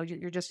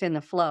you're just in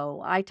the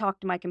flow. I talk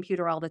to my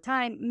computer all the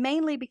time,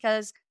 mainly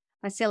because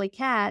my silly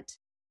cat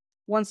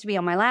wants to be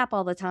on my lap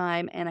all the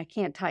time and I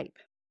can't type.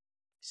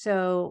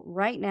 So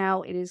right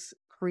now it is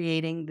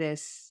creating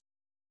this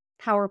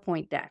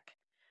PowerPoint deck.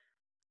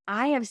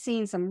 I have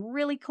seen some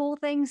really cool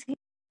things here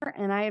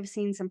and I have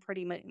seen some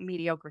pretty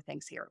mediocre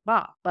things here.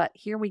 But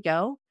here we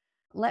go.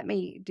 Let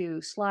me do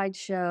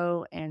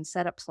slideshow and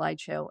set up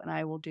slideshow, and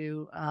I will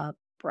do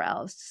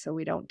browse so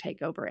we don't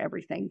take over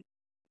everything.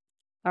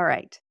 All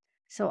right.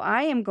 So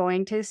I am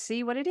going to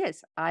see what it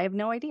is. I have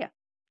no idea.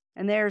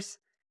 And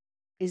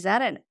is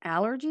that an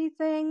allergy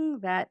thing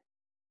that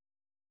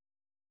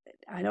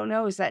I don't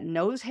know, is that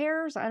nose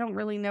hairs? I don't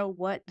really know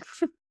what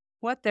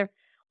what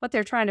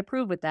they're trying to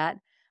prove with that.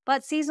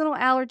 But seasonal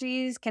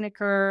allergies can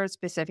occur at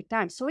specific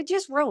times. So it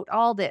just wrote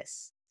all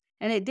this.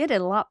 And it did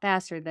it a lot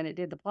faster than it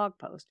did the blog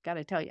post, got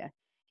to tell you.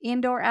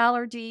 Indoor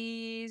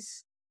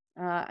allergies.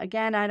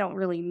 Again, I don't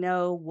really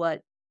know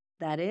what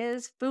that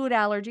is. Food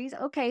allergies.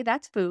 Okay,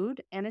 that's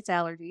food and it's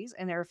allergies,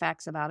 and there are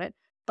facts about it.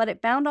 But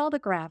it found all the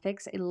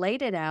graphics, it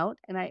laid it out,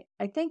 and I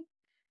think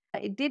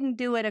it didn't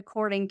do it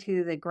according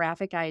to the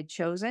graphic I had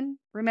chosen.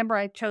 Remember,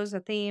 I chose a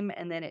theme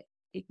and then it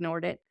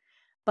ignored it.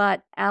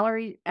 But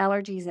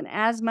allergies and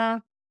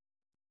asthma,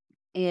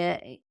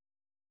 eh,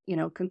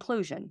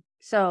 conclusion.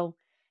 So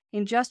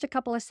in just a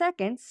couple of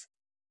seconds,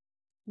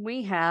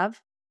 we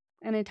have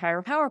an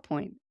entire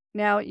PowerPoint.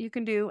 Now you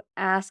can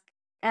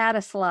add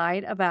a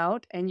slide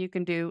about, and you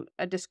can do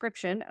a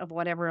description of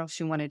whatever else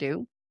you want to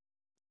do.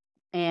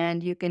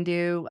 And you can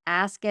do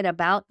ask it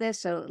about this.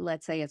 So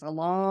let's say it's a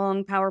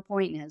long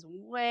PowerPoint and has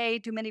way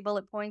too many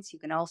bullet points. You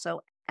can also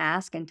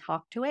ask and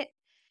talk to it.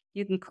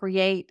 You can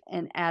create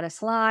and add a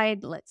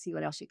slide. Let's see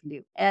what else you can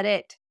do.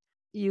 Edit.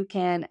 You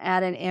can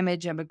add an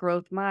image of a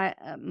growth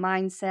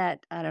mindset.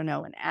 I don't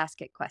know, and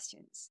ask it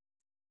questions.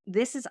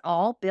 This is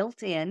all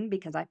built in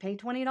because I pay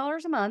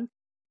 $20 a month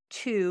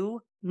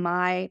to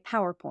my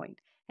PowerPoint.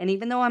 And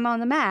even though I'm on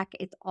the Mac,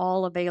 it's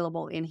all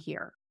available in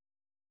here.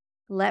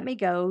 Let me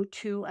go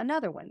to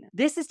another one.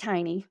 This is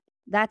tiny.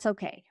 That's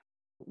okay.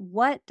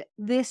 What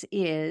this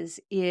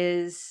is,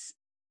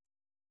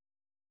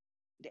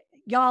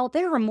 y'all,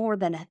 there are more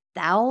than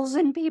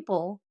 1,000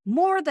 people,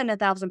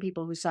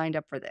 who signed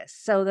up for this.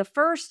 So the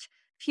first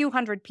few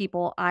hundred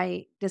people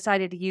I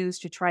decided to use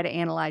to try to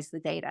analyze the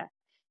data.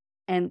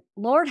 And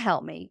Lord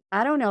help me,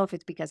 I don't know if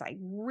it's because I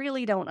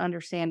really don't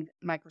understand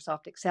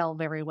Microsoft Excel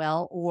very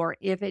well or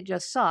if it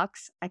just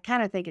sucks. I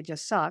kind of think it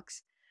just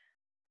sucks.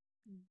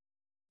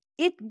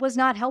 It was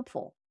not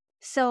helpful.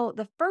 So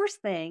the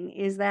first thing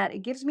is that it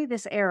gives me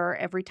this error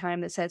every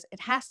time that says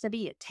it has to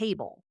be a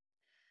table.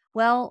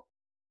 Well,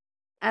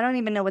 I don't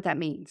even know what that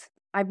means.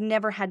 I've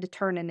never had to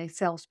turn an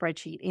Excel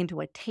spreadsheet into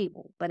a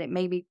table, but it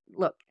may be,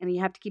 look, and you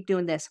have to keep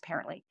doing this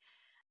apparently.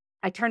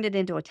 I turned it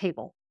into a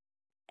table.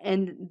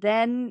 And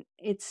then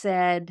it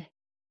said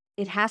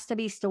it has to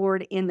be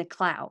stored in the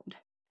cloud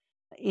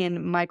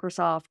in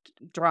Microsoft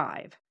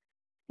Drive,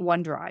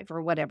 OneDrive,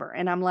 or whatever.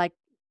 And I'm like,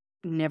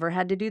 never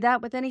had to do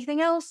that with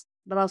anything else,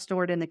 but I'll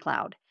store it in the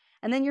cloud.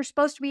 And then you're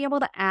supposed to be able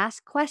to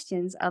ask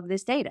questions of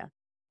this data,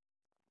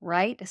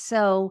 right?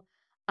 So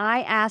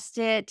I asked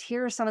it,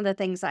 here are some of the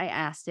things I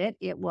asked it.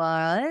 It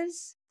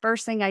was,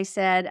 first thing I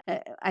said,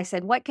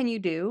 what can you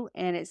do?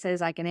 And it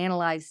says I can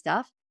analyze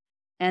stuff.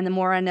 And the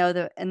more I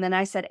know, and then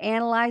I said,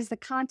 analyze the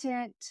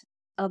content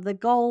of the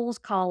goals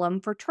column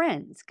for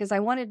trends, because I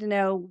wanted to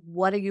know,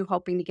 what are you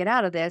hoping to get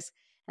out of this?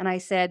 And I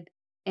said,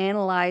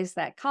 analyze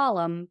that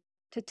column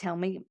to tell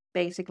me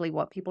basically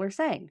what people are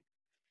saying.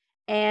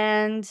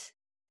 And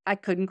I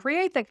couldn't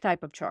create that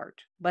type of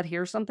chart, but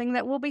here's something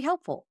that will be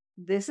helpful.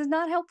 This is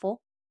not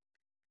helpful.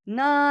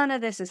 None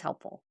of this is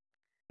helpful.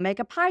 Make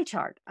a pie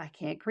chart. I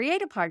can't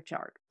create a pie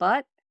chart,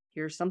 but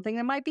here's something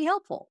that might be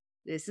helpful.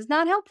 This is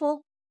not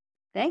helpful.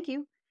 Thank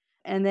you.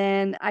 And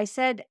then I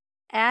said,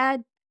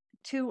 add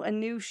to a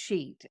new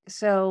sheet.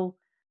 So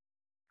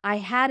I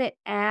had it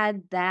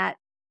add that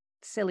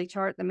silly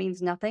chart that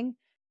means nothing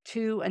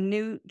to a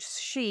new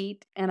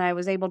sheet, and I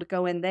was able to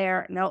go in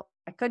there. No,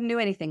 I couldn't do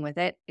anything with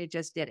it. It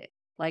just did it.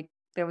 Like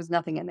there was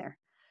nothing in there.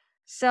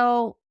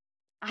 So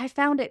I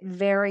found it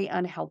very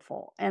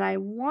unhelpful. And I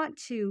want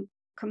to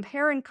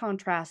compare and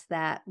contrast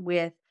that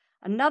with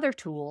another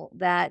tool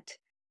that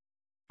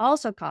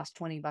also costs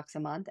 $20 a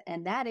month,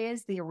 and that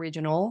is the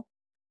original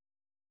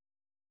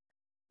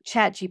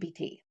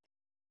ChatGPT.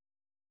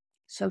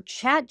 So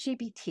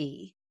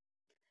ChatGPT,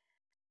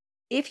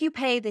 if you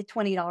pay the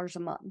 $20 a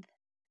month,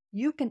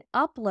 you can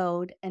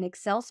upload an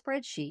Excel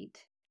spreadsheet.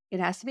 It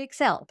has to be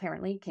Excel,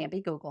 apparently. It can't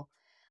be Google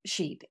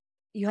sheet.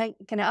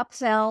 Can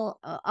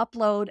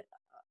upload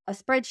a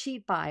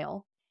spreadsheet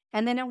file,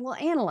 and then it will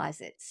analyze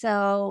it.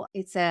 So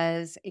it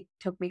says it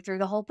took me through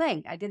the whole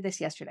thing. I did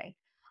this yesterday.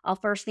 I'll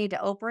first need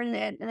to open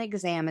it and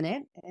examine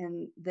it.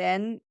 And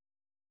then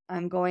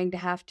I'm going to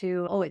have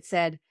to, oh, it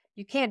said,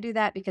 you can't do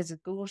that because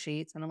of Google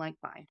Sheets. And I'm like,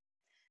 fine.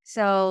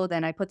 So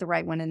then I put the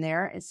right one in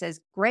there. It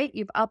says, great,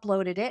 you've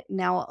uploaded it.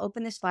 Now I'll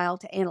open this file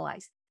to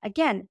analyze.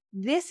 Again,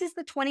 this is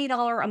the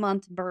 $20 a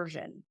month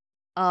version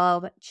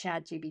of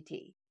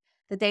ChatGPT.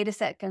 The data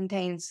set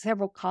contains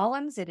several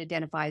columns. It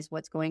identifies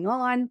what's going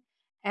on.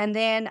 And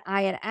then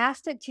I had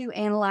asked it to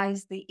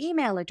analyze the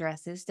email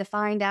addresses to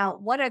find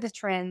out what are the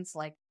trends,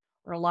 like,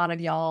 are a lot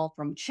of y'all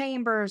from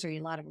chambers? Are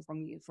you a lot of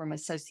you from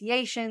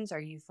associations?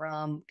 Are you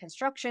from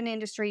construction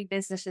industry,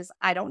 businesses?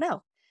 I don't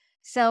know.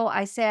 So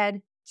I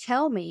said,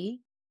 tell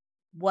me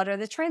what are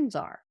the trends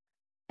are.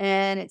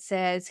 And it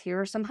says,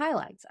 here are some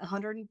highlights: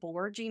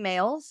 104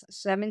 Gmails,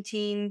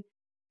 17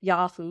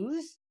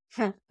 Yahoos.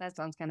 That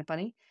sounds kind of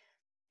funny.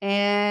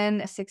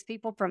 And 6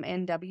 people from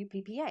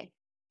NWPPA.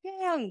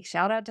 Yay,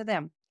 shout out to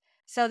them.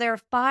 So there are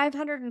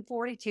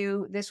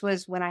 542. This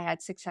was when I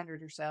had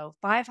 600 or so,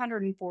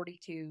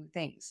 542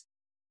 things.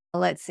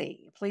 Let's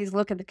see. Please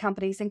look at the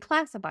companies and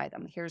classify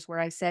them. Here's where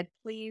I said,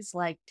 please,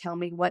 tell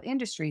me what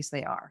industries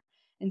they are.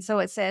 And so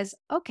it says,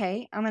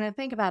 okay, I'm going to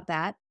think about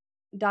that.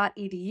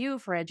 .edu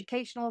for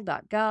educational,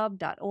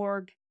 .gov,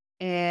 .org.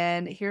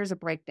 And here's a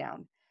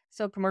breakdown.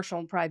 So commercial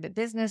and private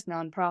business,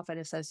 nonprofit,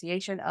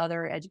 association,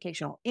 other,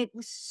 educational. It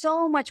was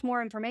so much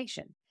more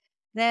information.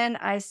 Then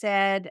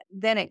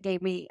it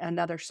gave me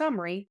another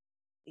summary.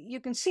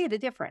 You can see the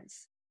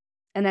difference.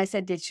 And I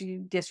said, did you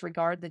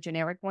disregard the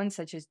generic ones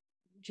such as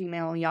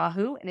Gmail and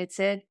Yahoo? And it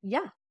said,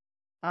 yeah,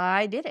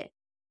 I did it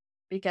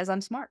because I'm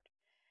smart.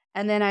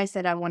 And then I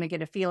said, I want to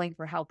get a feeling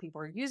for how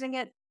people are using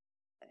it.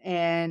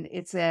 And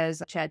it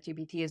says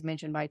ChatGPT is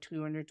mentioned by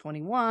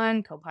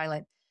 221,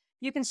 Copilot.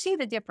 You can see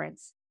the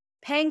difference.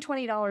 Paying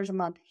 $20 a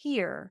month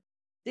here,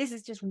 this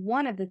is just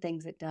one of the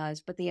things it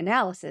does, but the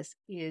analysis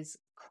is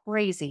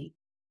crazy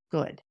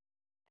good.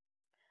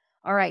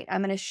 All right,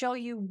 I'm going to show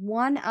you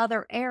one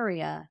other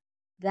area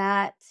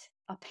that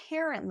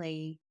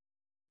apparently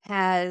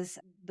has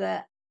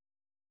the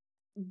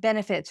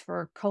benefits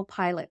for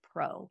Copilot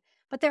Pro,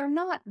 but they're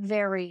not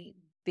very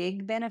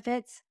big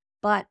benefits,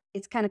 but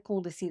it's kind of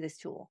cool to see this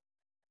tool.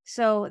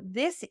 So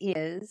this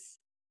is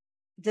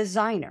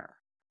Designer.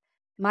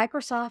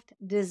 Microsoft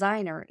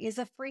Designer is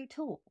a free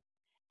tool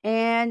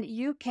and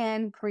you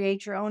can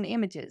create your own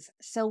images.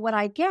 So what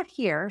I get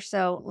here,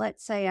 so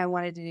let's say I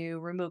wanted to do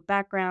remove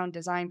background,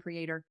 design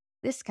creator.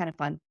 This is kind of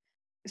fun.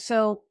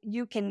 So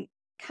you can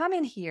come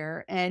in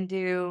here and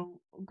do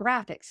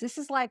graphics. This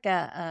is like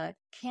a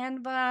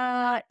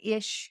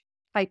Canva-ish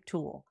type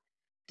tool.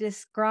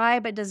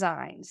 Describe a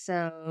design.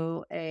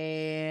 So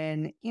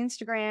an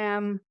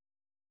Instagram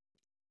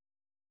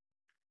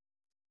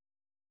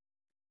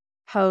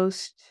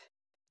post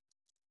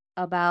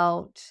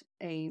about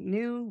a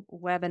new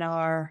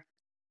webinar.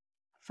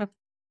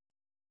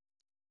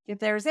 If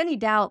there's any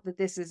doubt that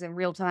this is in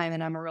real time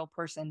and I'm a real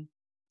person,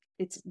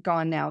 it's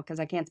gone now because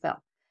I can't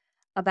spell.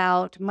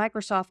 About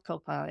Microsoft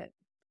Copilot.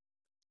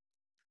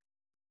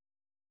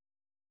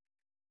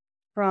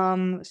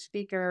 From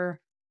speaker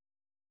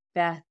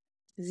Beth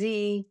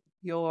Z,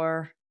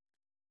 your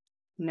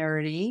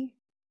nerdy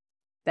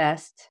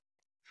best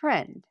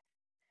friend.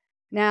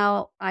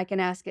 Now I can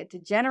ask it to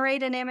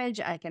generate an image.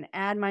 I can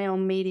add my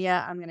own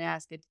media. I'm going to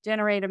ask it to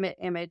generate an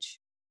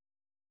image.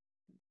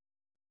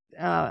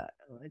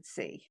 Let's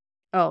see.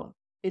 Oh,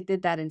 it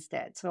did that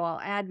instead. So I'll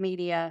add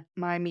media,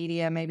 my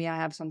media. Maybe I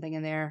have something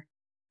in there.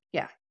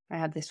 Yeah, I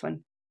have this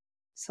one.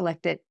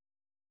 Select it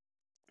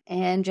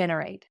and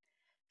generate.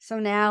 So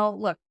now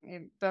look,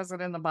 it does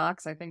it in the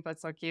box. I think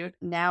that's so cute.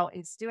 Now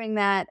it's doing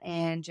that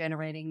and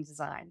generating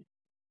design.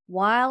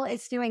 While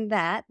it's doing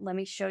that, let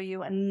me show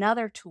you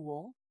another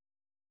tool.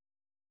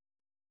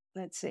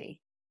 Let's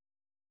see.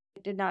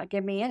 It did not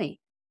give me any.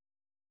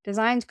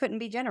 Designs couldn't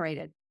be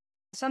generated.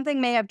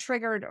 Something may have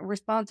triggered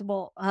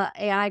responsible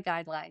AI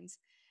guidelines.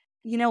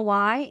 You know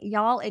why?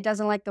 Y'all, it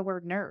doesn't like the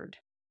word nerd.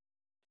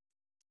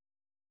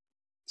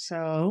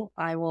 So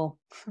I will,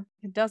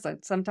 it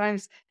doesn't.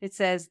 Sometimes it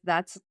says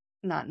that's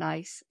not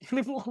nice.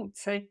 It won't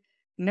say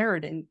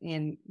nerd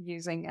in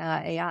using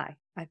AI.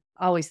 I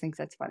always think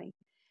that's funny.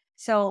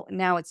 So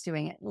now it's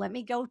doing it. Let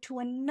me go to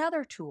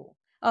another tool.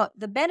 Oh,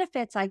 the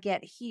benefits I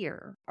get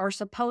here are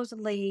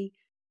supposedly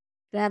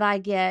that I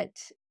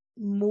get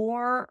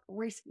more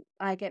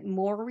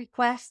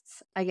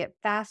requests, I get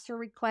faster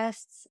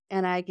requests,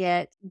 and I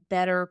get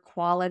better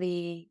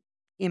quality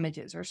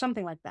images or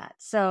something like that.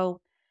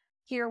 So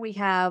here we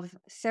have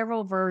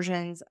several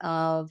versions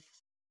of,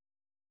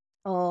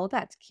 oh,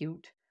 that's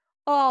cute.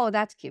 Oh,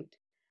 that's cute.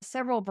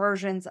 Several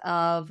versions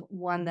of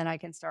one that I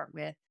can start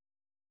with,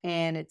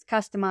 and it's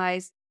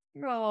customized.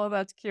 Oh,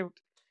 that's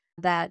cute.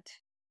 That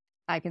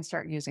I can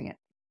start using it.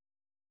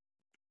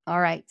 All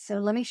right. So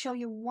let me show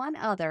you one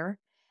other.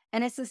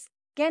 And it's this,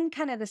 again,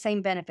 kind of the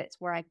same benefits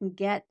where I can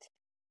get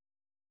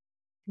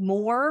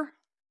more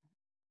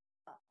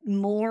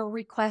more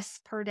requests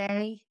per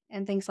day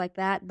and things like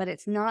that, but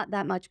it's not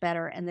that much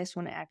better. And this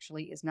one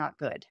actually is not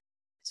good.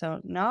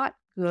 So not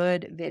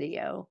good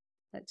video.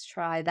 Let's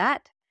try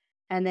that.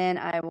 And then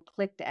I will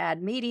click to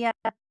add media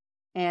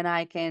and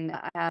I can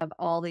have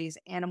all these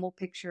animal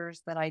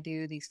pictures that I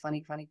do, these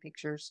funny, funny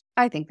pictures.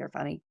 I think they're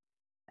funny.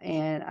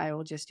 And I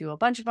will just do a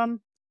bunch of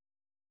them,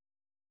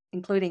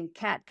 including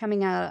cat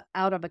coming out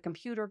of a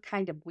computer,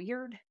 kind of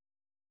weird.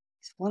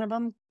 It's one of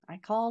them I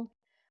called.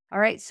 All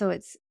right. So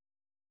it's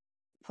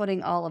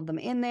putting all of them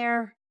in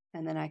there,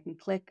 and then I can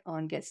click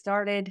on get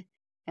started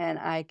and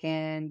I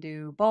can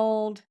do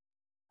bold.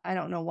 I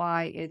don't know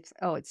why it's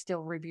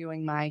still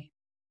reviewing my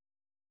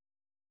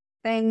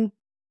thing.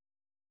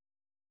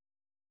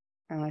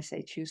 And I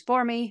say choose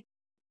for me,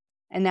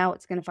 and now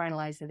it's going to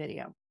finalize the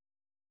video.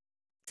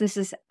 This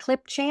is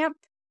Clipchamp.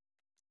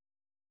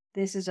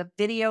 This is a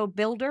video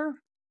builder,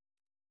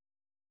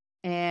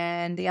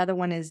 and the other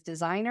one is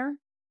Designer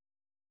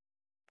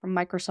from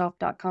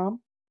Microsoft.com.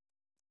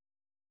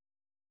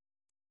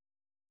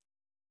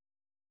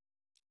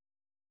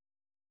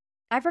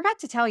 I forgot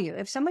to tell you,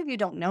 if some of you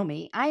don't know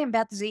me, I am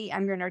Beth Z.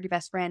 I'm your nerdy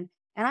best friend,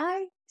 and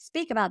I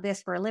speak about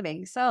this for a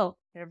living. So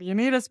if you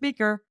need a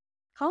speaker,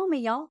 call me,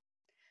 y'all.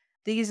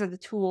 These are the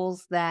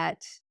tools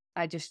that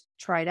I just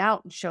tried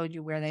out and showed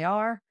you where they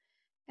are.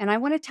 And I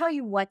want to tell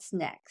you what's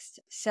next.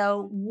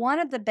 So one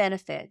of the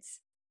benefits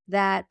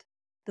that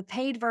the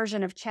paid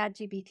version of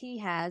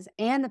ChatGPT has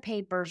and the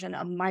paid version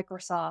of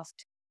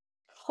Microsoft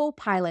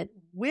Copilot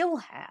will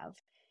have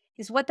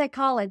is what they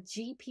call a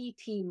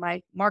GPT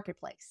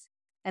marketplace.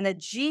 And a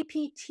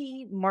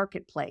GPT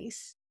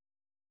marketplace,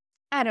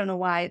 I don't know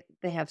why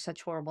they have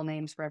such horrible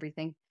names for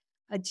everything.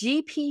 A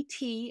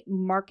GPT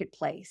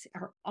marketplace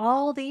are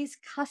all these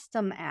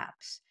custom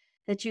apps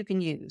that you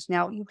can use.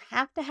 Now, you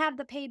have to have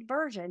the paid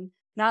version,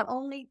 not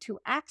only to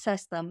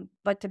access them,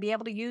 but to be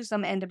able to use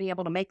them and to be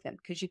able to make them,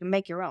 because you can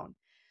make your own.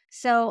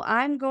 So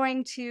I'm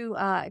going to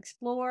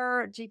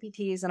explore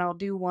GPTs, and I'll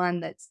do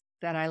one that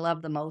I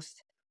love the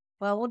most.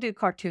 Well, we'll do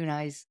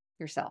cartoonize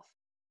yourself.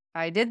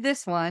 I did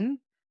this one.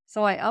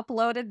 So I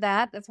uploaded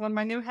that. That's one of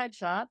my new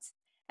headshots.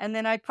 And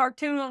then I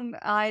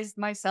cartoonized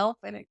myself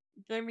and it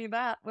gave me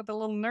that with a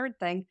little nerd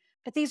thing.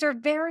 But these are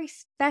very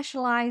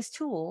specialized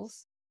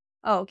tools.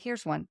 Oh,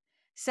 here's one.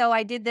 So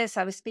I did this.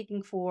 I was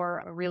speaking for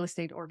a real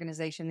estate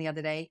organization the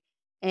other day,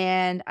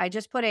 and I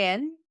just put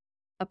in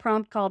a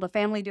prompt called "A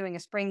Family Doing a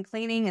Spring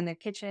Cleaning in Their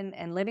Kitchen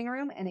and Living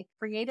Room," and it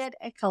created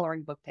a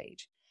coloring book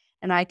page.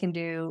 And I can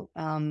do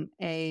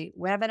a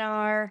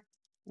webinar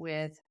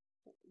with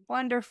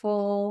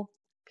wonderful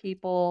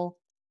people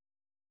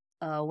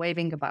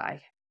waving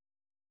goodbye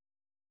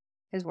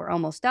because we're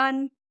almost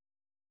done.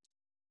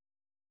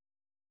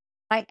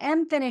 I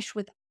am finished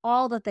with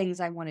all the things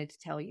I wanted to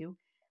tell you.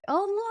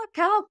 Oh, look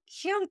how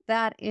cute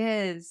that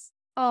is.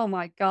 Oh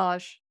my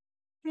gosh.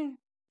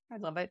 I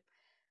love it.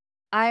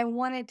 I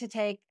wanted to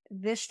take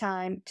this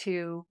time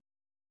to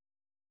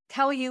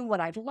tell you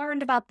what I've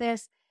learned about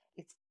this.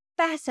 It's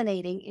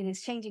fascinating. It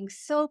is changing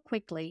so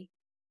quickly.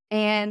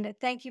 And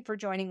thank you for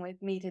joining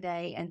with me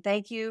today. And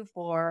thank you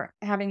for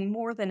having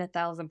more than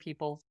 1,000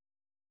 people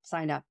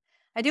sign up.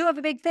 I do have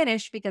a big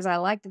finish because I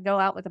like to go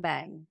out with a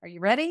bang. Are you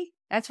ready?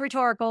 That's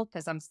rhetorical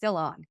because I'm still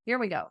on. Here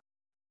we go.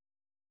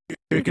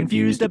 You're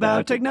confused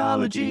about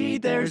technology.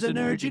 There's an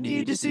urge you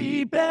need to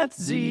see Beth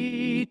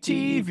Z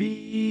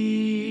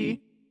TV.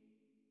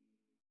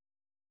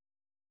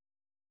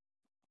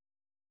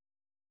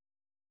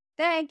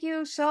 Thank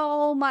you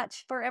so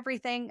much for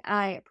everything.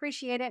 I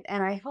appreciate it.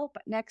 And I hope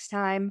next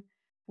time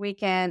we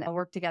can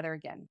work together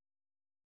again.